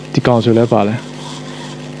ကျွန်တော်ဒီကောင်ဆိုလဲပါလဲ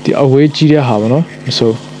ဒီအဝေးကြီးတဲ့ဟာပေါ့နော်မ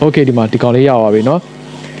ဆို Okay ဒီမှာဒီကောင်လေးရပါပြီနော်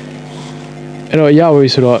အဲ့တော့ရပါပြီ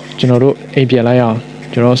ဆိုတော့ကျွန်တော်တို့အိမ်ပြန်လိုက်အောင်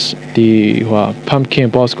ကျွန်တော်ဒီဟို pumpkin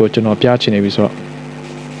boss ကိုကျွန်တော်ပြချင်နေပြီဆိုတော့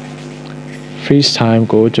freeze time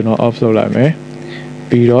ကိုကျွန်တော် off လုပ်လိုက်မယ်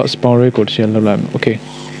ပြီးတော့ spawn rate ကိုတစ်ချက်လုပ်လိုက်မယ် Okay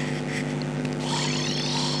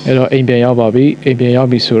အဲ့တော့အိမ်ပြန်ရောက်ပါပြီအိမ်ပြန်ရောက်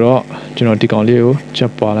ပြီဆိုတော့ကျွန်တော်ဒီကောင်လေးကိုချ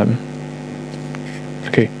က်ပွားလိုက်မယ်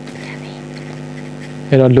Okay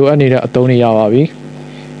အဲ့တော့လိုအပ်နေတဲ့အသုံးတွေရပါပြီ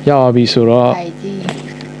ဆိုတော့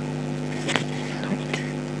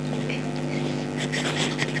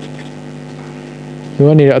လို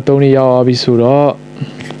အပ်နေတဲ့အသုံးတွေရပါပြီဆိုတော့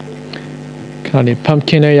ခါနေ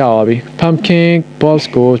pumpkin လည်းရပါပြီ pumpkin boss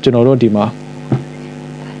ကိုကျွန်တော်တို့ဒီမှာ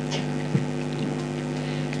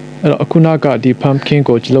အဲ့တော့အခုနကဒီ pumpkin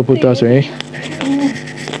ကိုကြည့်လို့ဖို့တော့ဆိုရင်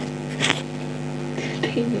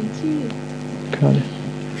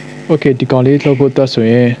Okay ဒီကောင်လေးလုပ်ဖို့တော့ဆို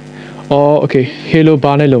ရင်Okay hello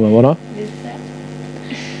bar နဲ့လုပ်မယ်ပေါ့နော်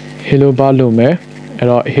hello bar လုပ်မယ်အဲ့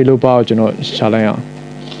တော့ hello bar ကိုကျွန်တော်ရှာလိုက်အောင်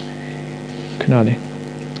ခဏလေး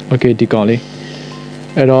Okay ဒီကောင်လေး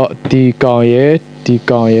အဲ့တော့ဒီကောင်ရယ်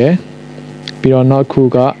ပြီးတော့နောက်ခု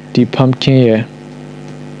ကဒီ pumpkin ရယ်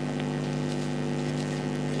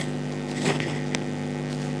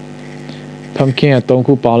pumpkin က3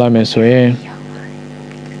ခုပေါင်းလိုက်မယ်ဆိုရင်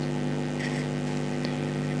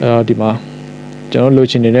ဒီမှာကျွန်တော်လို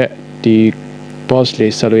ချင်နေတဲ့ဒီ boss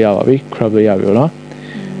လေးဆက်လို့ရပါပြီ crab လို့ရပြီပေါ့နော်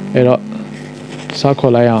အဲ့တော့စ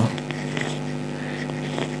ခေါ်လိုက်အောင်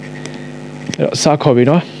အဲ့တော့စခေါ်ပြီ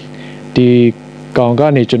နော်ဒီ ကောင်က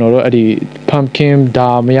နေကျွန်တော်တို့အဲ့ဒီ pumpkin ဒါ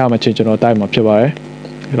မရမချင်းကျွန်တော်တိုက်မှာဖြစ်ပါတယ်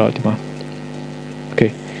အဲ့တော့ဒီမှာ okay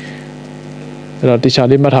အဲ့တော့တခြား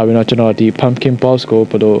လေးမှတ်ထားပြီးတော့ကျွန်တော်ဒီ pumpkin boss ကို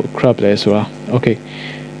ဘယ်လို crab လဲဆိုတာ okay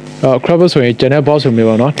crab ဆိုရင် general boss ဆိုမျိုး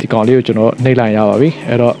ပေါ့နော်ဒီကောင်လေးကိုကျွန်တော်နှိပ်လိုက်ရပါပြီ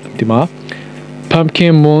အဲ့တော့ဒီမှာ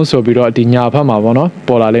pumpkin moon ဆိုပြီးတော့ဒီညာဘက်မှာပေါ့နော်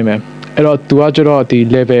ပေါ်လာလိမ့်မယ်အဲ့တော့သူကကျတော့ဒီ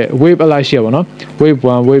level wave အလိုက်ရှိရပါတော့ wave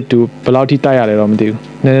 1 wave 2ဘယ်လောက်ထိတိုက်ရတယ်တော့မသိဘူး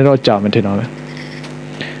နည်းနည်းတော့ကြာမထင်တော့ပဲ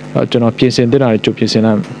အဲ့တော့ကျွန်တော်ပြင်ဆင်တင်တာတွေကြိုပြင်ဆင်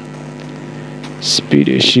လိုက် speed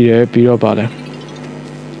ရှိတယ်ပြီးတော့ပါလဲ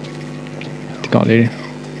ဒီကောင်လေး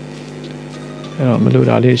အဲ့တော့မလို့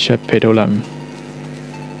တာလေး share ဖေးထုတ်လိုက်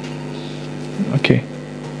okay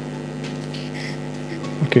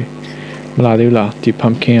မလာသေးဘူးလားဒီ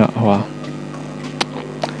pumpkin ကဟို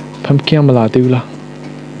pumpkin မလာသေးဘူးလား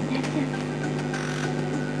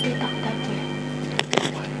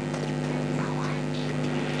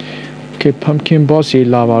Okay pumpkin boss ကြီး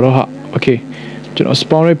လာပါတော့ဟာ okay ကျွန်တော်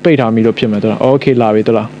spawn rate ပိတ်ထားပြီလို့ဖြစ်မယ်တော့ okay လာပြီ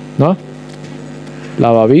တော့လားနော်လာ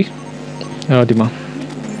ပါပြီအဲ့တော့ဒီမှာ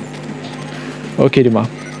okay ဒီမှာ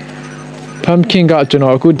pumpkin ကကျွန်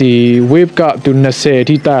တော်အခုဒီ wave ကသူ20အ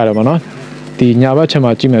ထိတိုက်ရတယ်ပေါ့နော်ဒီညာဘက်ချက်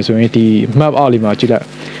မှာကြည့်မယ်ဆိုရင်ဒီ map အောက်လေးမှာကြည့်လိုက်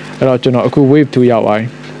အဲ့တော့ကျွန်တော်အခု wave 2ရောက်သွားပြီ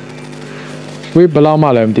wave ဘယ်လောက်မှ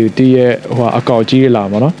လည်းမသိဘူးဒီရဲ့ဟိုအကောက်ကြီးလာ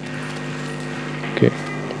ပါတော့ okay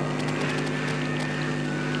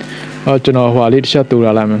ကျွန်တော်ဟိုလေးတစ်ချက်တူ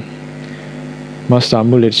လာလိုက်မယ် master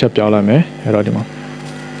မှုလေးတစ်ချက်ပြောင်းလိုက်မယ်အဲ့တော့ဒီမှာ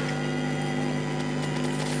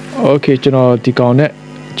okay ကျွန်တော်ဒီကောင်နဲ့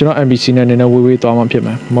ကျွန်တော် NPC နဲ့နည်းနည်းဝေးဝေးသွားမှဖြစ်မ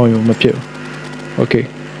ယ်မဟုတ်ရင်မဖြစ်ဘူး okay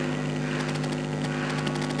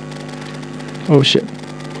oh shit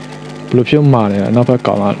ဘယ်လိုဖြစ်မှာလဲနောက်ဘက်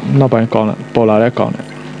ကောင်လာနောက်ပိုင်းကောင်လာပေါ်လာတဲ့ကောင်နဲ့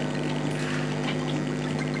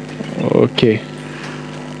okay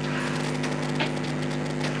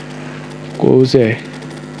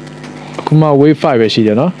 90အခုမှ wave 5ပဲရှိတ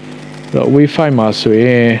ယ်နော်အဲ့တော့ wave 5မှာဆိုရ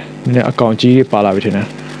င်နည်းနည်းအကောင်ကြီးပါလာပြီထင်တယ်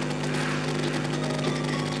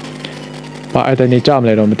ဘာအဲ့တနေကြမ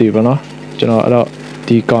လဲတော့မသိဘူးပေါ့နော်ကျွန်တော်အဲ့တော့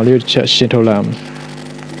ဒီကောင်လေးကိုချက်ရှင်းထုတ်လိုက်အောင်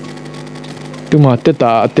သူ့မှာတက်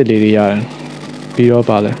တာအစ်စ်လေးတွေရတယ်ပြီးတော့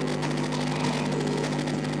ပါလဲ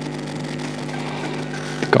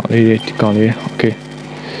ဒီကောင်လေး okay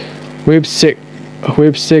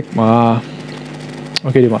wave 6မှာ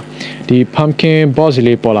okay ဒီမှာဒီ pumpkin boss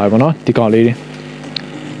လေးပေါ်လာပြီပေါ့နော်ဒီကောင်လေး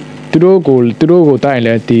သူတို့ကိုတိုက်ရင်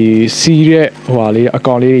လဲဒီစီးတဲ့ဟိုဟာလေးအ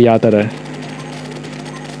ကောင်လေးတွေရတတ်တယ်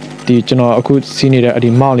ဒီကျွန်တော်အခုစီးနေတဲ့အဲ့ဒီ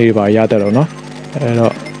မောင့်လေးတွေပါရတတ်တော့နော်အဲ့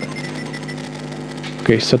တော့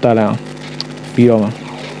okay စတက်လိုက်အောင်ပြီးတော့မှာ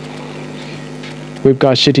wave က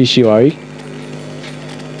80ရှိပါပြီ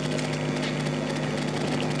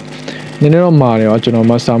နည်းနည်းတော့မာတယ်ရောကျွန်တော်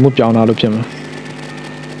မစာမှုပြောင်းတာလို့ဖြစ်မှာ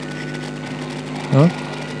နော်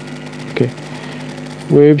okay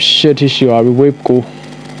wave 80ရှိပါပြီ wave 9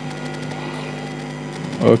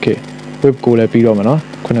 okay wave 9လည်းပြီးတော့မှာနော်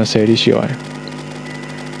90ရှိပါတယ်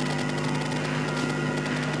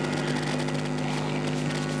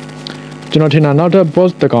ကျွန်တော်ထင်တာနောက်ထပ်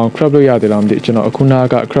boss တကောင် crab လို့ရတယ်လားမသိကျွန်တော်အခုနာ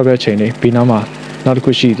က crab ရဲ့ချိန်လေးပြီးနောက်မှာနောက်တစ်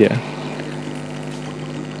ခုရှိသေးတယ်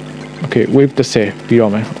okay wave 30ပြီး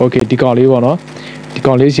တော့မယ် okay ဒီကောင်လေးပေါ့နော်ဒီ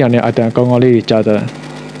ကောင်လေးစီကနေအတန်ကောင်းကောင်းလေးတွေကြားတယ်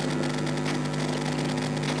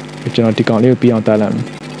ကျွန်တော်ဒီကောင်လေးကိုပြီးအောင်တက်လိုက်မယ်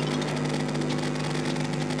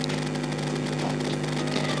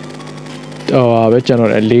ပဲကျွန်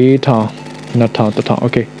တော်လည်း4000 2000 1000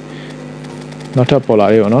 okay နောက်ထပ်ပေါ်လာ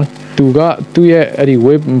လေးပေါ့နော်သူ့ရဲ့အဲ့ဒီ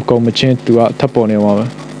wave ကုန်မချင်းသူကထပ်ပေါ်နေပါမယ်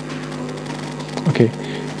okay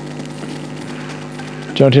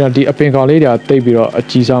ကျွန်တော်ဒီအပင်ကောင်လေးတွေတိတ်ပြီးတော့အ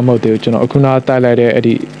ကြီးစားမဟုတ်သေးဘူးကျွန်တော်အခုနတိုက်လိုက်တဲ့အဲ့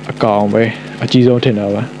ဒီအကောင်ပဲအကြီးဆုံးထင်တာ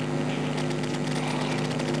ပါ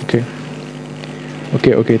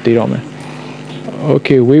okay တေးတော့မယ်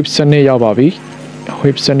okay wave စနစ်ရောက်ပါပြီ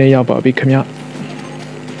wave စနစ်ရောက်ပါပြီခင်ဗျ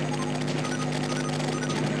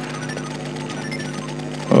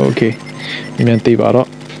okay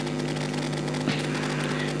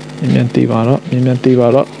မြန်တေးပါ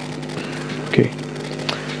တော့okay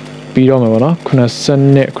ပြီးတော့မှာပေါ့နော်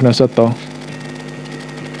90နဲ့93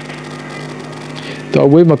တော့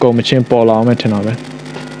wave မကုန်မချင်းပေါ်လာအောင်မယ်ထင်တာပဲ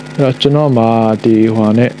အဲ့တော့ကျွန်တော်မှာဒီဟို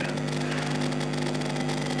နဲ့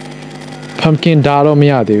pumpkin ဒါတော့မ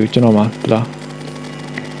ရသေးဘူးကျွန်တော်မှာဟုတ်လား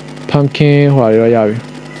pumpkin ဟိုရောရပြီ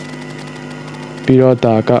ပြီးတော့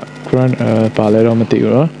ဒါက current ပါလဲတော့မသိ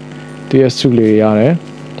ဘူးเนาะသူရဲ့စုလေးရတယ်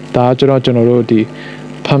ဒါကကျွန်တော်တို့ဒီ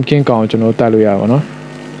pumpkin ကောင်ကျွန်တော်တက်လို့ရပါတော့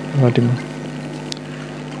ဟောဒီမှာ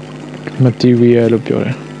material လို့ပြောတ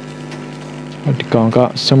ယ်ဒီကောင်က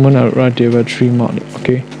summon a radiable tree mod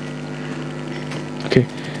okay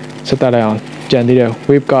စတက်လိုက်အောင်ကြံသေးတယ်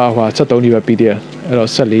wave ကဟို73ဒီပဲပြီးသေးတယ်အဲ့တော့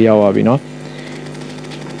14ရောက်ပါပြီเนาะ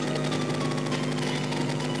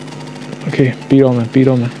Okay ပြီးတော့မယ်ပြီး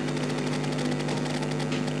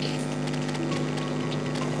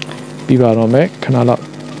ပါတော့မယ်ခဏလောက်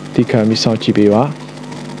ဒီခံပြီးစောင့်ကြည့်ပေးပါ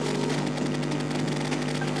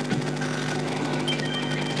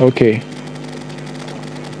Okay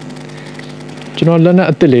ကျွန်တော်လက်နဲ့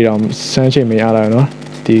အစ်စ်လေးတော့စမ်းချိန်မရတာเนาะ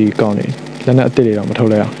ဒီကောင်နေလက်နဲ့အစ်စ်လေးတော့မထု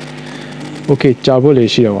တ်လိုက်အောင် Okay ကြာဖို့လေး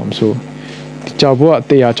ရှိတော့ပါမစိုးဒီကြာဖို့က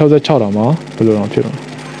166တောင်မှဘယ်လိုတော့ဖြစ်တော့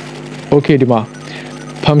Okay ဒီမှာ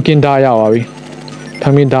pumpkin ဓာတ်ရပါပြီ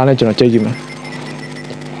pumpkin ဓာတ်နဲ့ကျွန်တော်ကြိတ်ကြည့်မယ်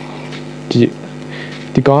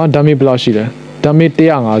ဒီကောင်က dummy ဘယ်လောက်ရှိလဲ dummy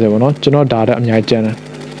 150ပေါ့နော်ကျွန်တော်ဓာတ်တဲ့အများကြီးကျန်တယ်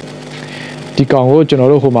ဒီကောင်ကိုကျွန်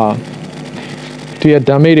တော်တို့ဟိုမှာသူရဲ့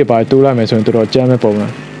damage တွေပါတိုးလိုက်မယ်ဆိုရင်တော်တော်ကျန်းမဲ့ပုံ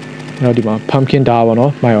လားနောက်ဒီမှာ pumpkin ဓာတ်ပေါ့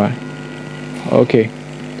နော်မိုက်ပါ Okay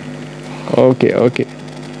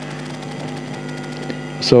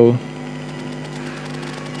so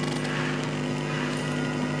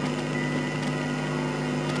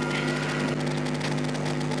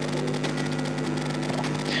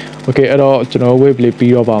Okay အဲ့တော့ကျွန်တော် wave လေး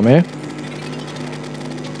ပြီးတော့ပါမယ်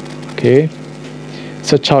Okay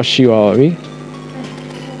 16ရှိပါပြီ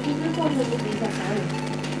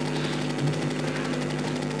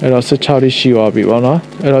အဲ့တော့16လေးရှိပါပြီပေါ့နော်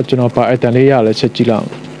အဲ့တော့ကျွန်တော်ပါ item လေးရလဲချက်ကြည့်လိုက်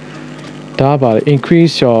ဒါပါလေ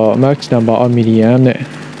increase your max number of medium နဲ့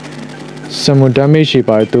summon damage ရှိ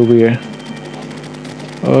ပါတယ်တိုးပြီးရ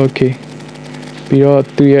Okay ပြီးတော့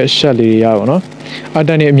သူရဲ့ shot လေးရပါတော့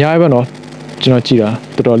item တွေအများကြီးပဲနော်ကျွန်တော်ကြည့်တာ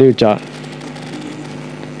တော်တော်လေးကိုကြာ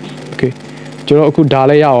Okay ကျွန်တော်အခုဓာတ်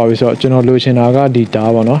လေးရပါပြီဆိုတော့ကျွန်တော်လိုချင်တာကဒီဓာ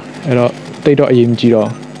တ်ပေါ့နော်အဲ့တော့တိတ်တော့အရေးမကြီးတော့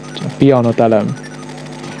ပြီးအောင်တော့တက်လိုက်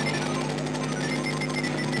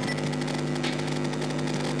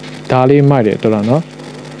ဓာတ်လေးမိုက်တယ်တော်တော်နော်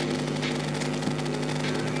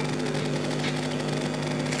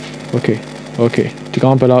Okay ဒီ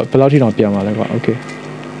ကောင်ဘယ်လောက်ထိတောင်ပြန်มาလဲကွာ Okay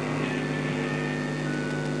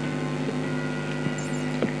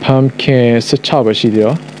pumpkin 16ပဲရှိသေး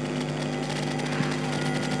ရော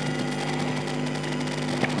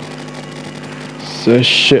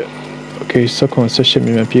18 Okay 18မြ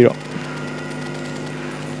င်ပြည့်တော့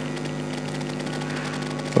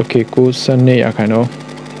Okay 92ရာခိုင်နှုန်း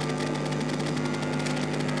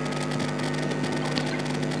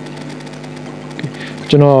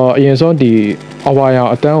ကျွန်တော်အရင်ဆုံးဒီအဝါရောင်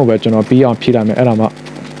အတန်းကိုပဲကျွန်တော်ပြီးအောင်ဖြည့်လိုက်မယ်အဲ့ဒါမှ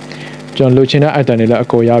ကျွန်တော်လိုချင်တဲ့ item တွေလည်းအ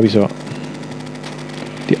ကုန်ရပြီဆိုတော့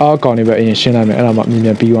ဒီအောက်ကောင်တွေပဲအရင်ရှင်းလိုက်မယ်အဲ့ဒါမှမြ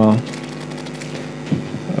င်ပြီးသွား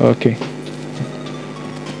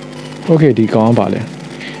Okay ဒီကောင်ပါလေ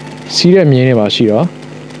စီးတဲ့မြင်းတွေပါရှိတော့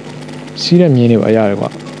စီးတဲ့မြင်းတွေပါရတယ်ကွာ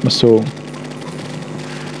မစိုး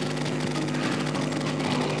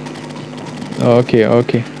Okay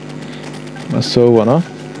မစိုးပါနော်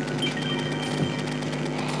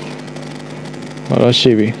ဘာလို့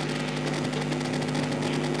ရှိပြီ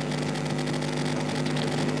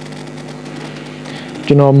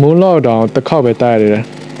ကျွန်တော်မိုးလောက်တောင်တစ်ခေါက်ပဲတိုက်ရတယ်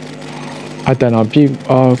အတန်တော့ပြည့်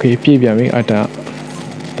Okay ပြည့်ပြန်ပြီအတန်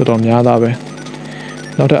တော်တော်များသားပဲ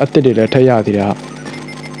နောက်ထပ်အသစ်တွေလည်းထည့်ရသေးတာ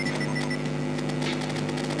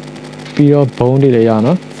ပြီးတော့ဘုံတွေလည်းရ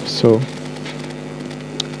နော် so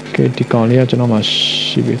Okay ဒီကောင်လေးကကျွန်တော်မှ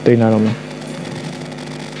ရှိပြီတိတ်လာတော့မယ်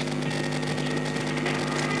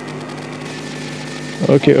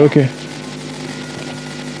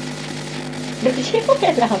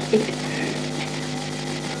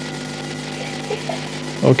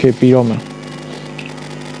Okay ပြီးတော့မယ်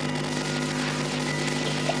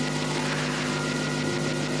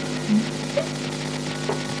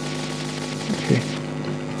Okay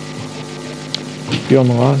ပြီးတော့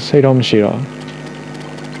မှာစိတ်တော့မရှိတော့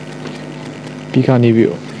ပြီးခါနေပြီ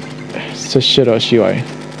18တော့ရှိပါရင်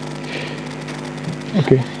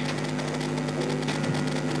Okay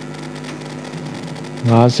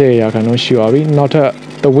 50ရာခိုင်နှုန်းရှိပါပြီနောက်ထပ်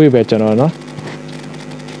တဝိပဲကျွန်တော်နော်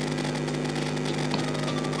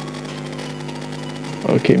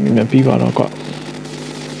Okay မြင်ပြီးပါတော့ကွာ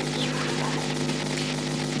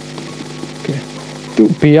Okay သူ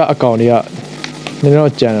ဘေးကအကောင့်တွေကနည်း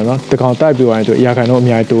တော့ကြံတယ်နော်တကောင်တိုက်ပြီးသွားရင်သူရာခိုင်နှုန်းအ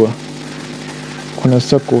များကြီးတိုး89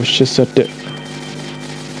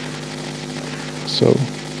 81 so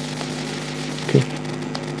Okay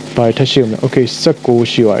ဘာထက်ရှိမလဲ Okay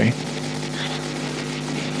 19ရှိပါရင်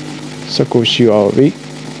19ရှိအောင်ပြီ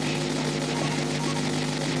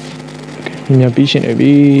Okay မြင်ပြီးရှင်နေ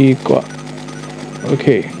ပြီကွာ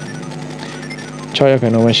Okay 6ရာခို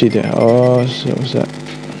င်နှုန်းရှိတယ်ဆိုဆက်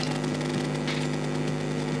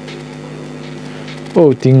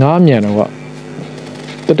ဒီငါးမြန်တော့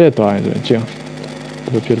ကတက်သွားရင်ဆိုရင်ကြည့်ဘ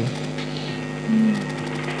ယ်လိုဖြစ်လဲ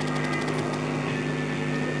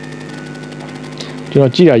ကျွန်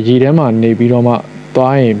တော်ကြည့်တာရေထဲမှာနေပြီးတော့မှ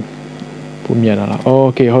သွားရင်ပုံမြန်လာလား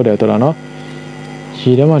Okay ဟုတ်တယ်တော်လားနော်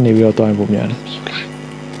ရေထဲမှာနေပြီးတော့တွိုင်းပုံများတယ်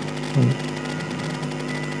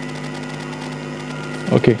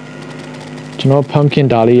โอเคကျွန်တော် pumpkin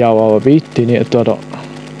ဒါလေးရပါပြီဒီနေ့အတွက်တော့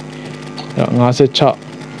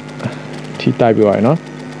56ထိတိုက်ပြပါရနော်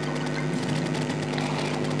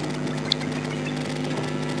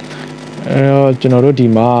ကျွန်တော်တို့ဒီ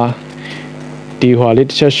မှာဒီဟွာလေး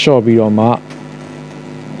တစ်ချက် short ပြီးတော့မှ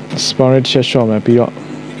spawn တစ်ချက် short မယ်ပြီးတော့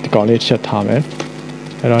ဒီကောင်လေးတစ်ချက်ထားမယ်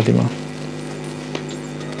အဲ့တော့ဒီမှာ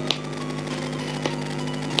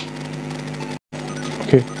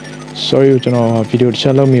Okay sorry ကျွန်တော်ဗီဒီယိုတစ်ချ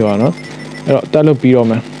က်လုပ်မိပါနော်အဲ့တော့တက်လုပ်ပြီးတော့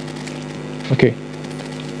မယ် Okay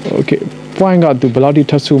point ကသူဘယ်လောက်ထိ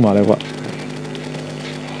ထပ်စုမှာလဲကွာ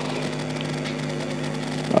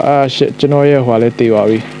shit ကျွန်တော်ရဲ့ဟွာလေးတည်ပါ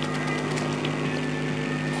ပြီ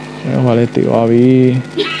ဟွာလေးတည်ပါပြီ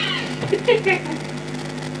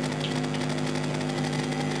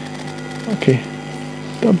Okay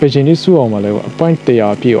တော့ပချင်းလေးစုအောင်ပါလဲကွာ point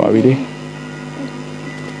 100ပြည့်သွားပြီလေ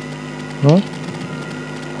နော်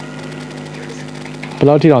ဘယ်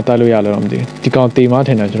လောက်ထိတော့တိုက်လို့ရလဲတော့မသိဘူးဒီကောင်တေမထ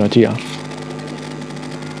င်တယ်ကျွန်တော်ကြည့်အောင်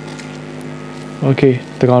Okay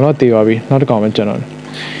ဒီကောင်တော့တေသွားပြီနောက်တစ်ကောင်ပဲကျွန်တော်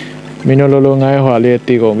မင်းတို့လိုငိုင်းဟွာလေး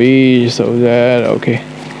တေကုန်ပြီဆိုတော့ Okay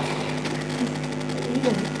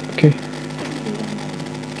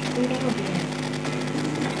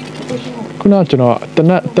ခုနကျွန်တော်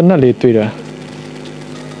တနက်လေးတွေ့တယ်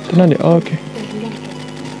တနက်လေး Okay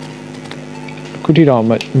ခုထိတော့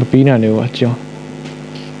မပြီးနိုင်ဘူးကွာကြောင်း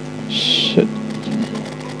Shit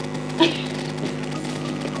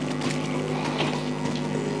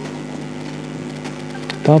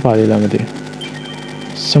ဒါပါလေလားမသိဘူး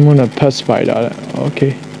Someone a pet spider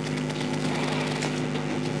Okay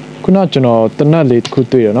ခုနကျွန်တော်တနက်လေးတစ်ခု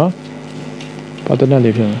တွေ့ရနော်ဘာတနက်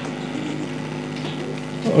လေးဖြစ်လဲ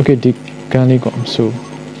Okay ဒီကန်လေးကောဆို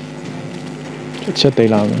ချက်တိ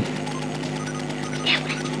တ်လာမယ်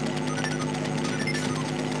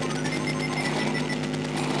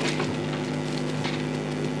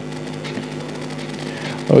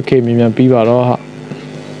Okay မြန်ပြီးပါတော့ဟာ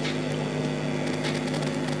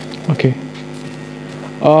Okay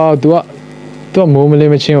သူကမိုးမ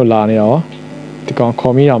လေးမချင်းကိုလာနေတာဟောဒီကောင်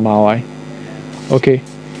ခေါ်မိတာမှာဝိုင်း Okay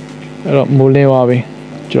အဲ့တော့မိုးလင်းသွားပြီ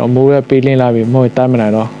ကျွန်တော်မိုးရဲပေးလင်းလာပြီမဟုတ်တိုင်းမနို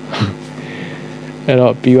င်တော့အဲ့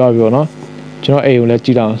တော့ပြီးသွားပြီပေါ့နော်ကျွန်တော်အိမ်ကိုလည်းကြ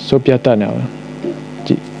ည့်တော့စိုးပြတ်တက်နေအောင်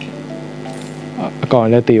ကြည့်အကောင်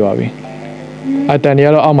လည်းတေးသွားပြီအတန်တွေက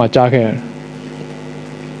တော့အောက်မှာကြားခဲ့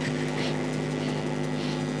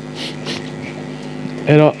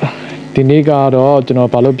အဲ့တော့ဒီနေ့ကတော့ကျွန်တော်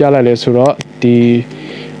ဘာလို့ပြလိုက်လဲဆိုတော့ဒီ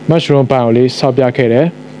mushroom ပန်ကိုလေးဆောက်ပြခဲ့တယ်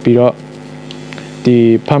ပြီးတော့ဒီ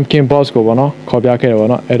pumpkin boss ကိုပေါ့နော်ခေါ်ပြခဲ့တယ်ပေါ့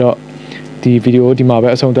နော်အဲ့တော့ဒီဗီဒီယိုဒီမှာပဲ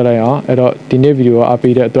အဆုံးသတ်လိုက်အောင်အဲ့တော့ဒီနေ့ဗီဒီယိုအား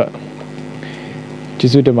ပေးတဲ့အတွက်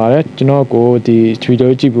ကျေးဇူးတင်ပါတယ်ကျွန်တော်ကိုဒီဗီဒီ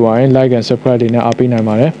ယိုကြည့်ပြီးရင် like and subscribe တွေနဲ့အားပေးနိုင်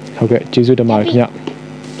ပါတယ်ဟုတ်ကဲ့ကျေးဇူးတင်ပါတယ်ခင်ဗျ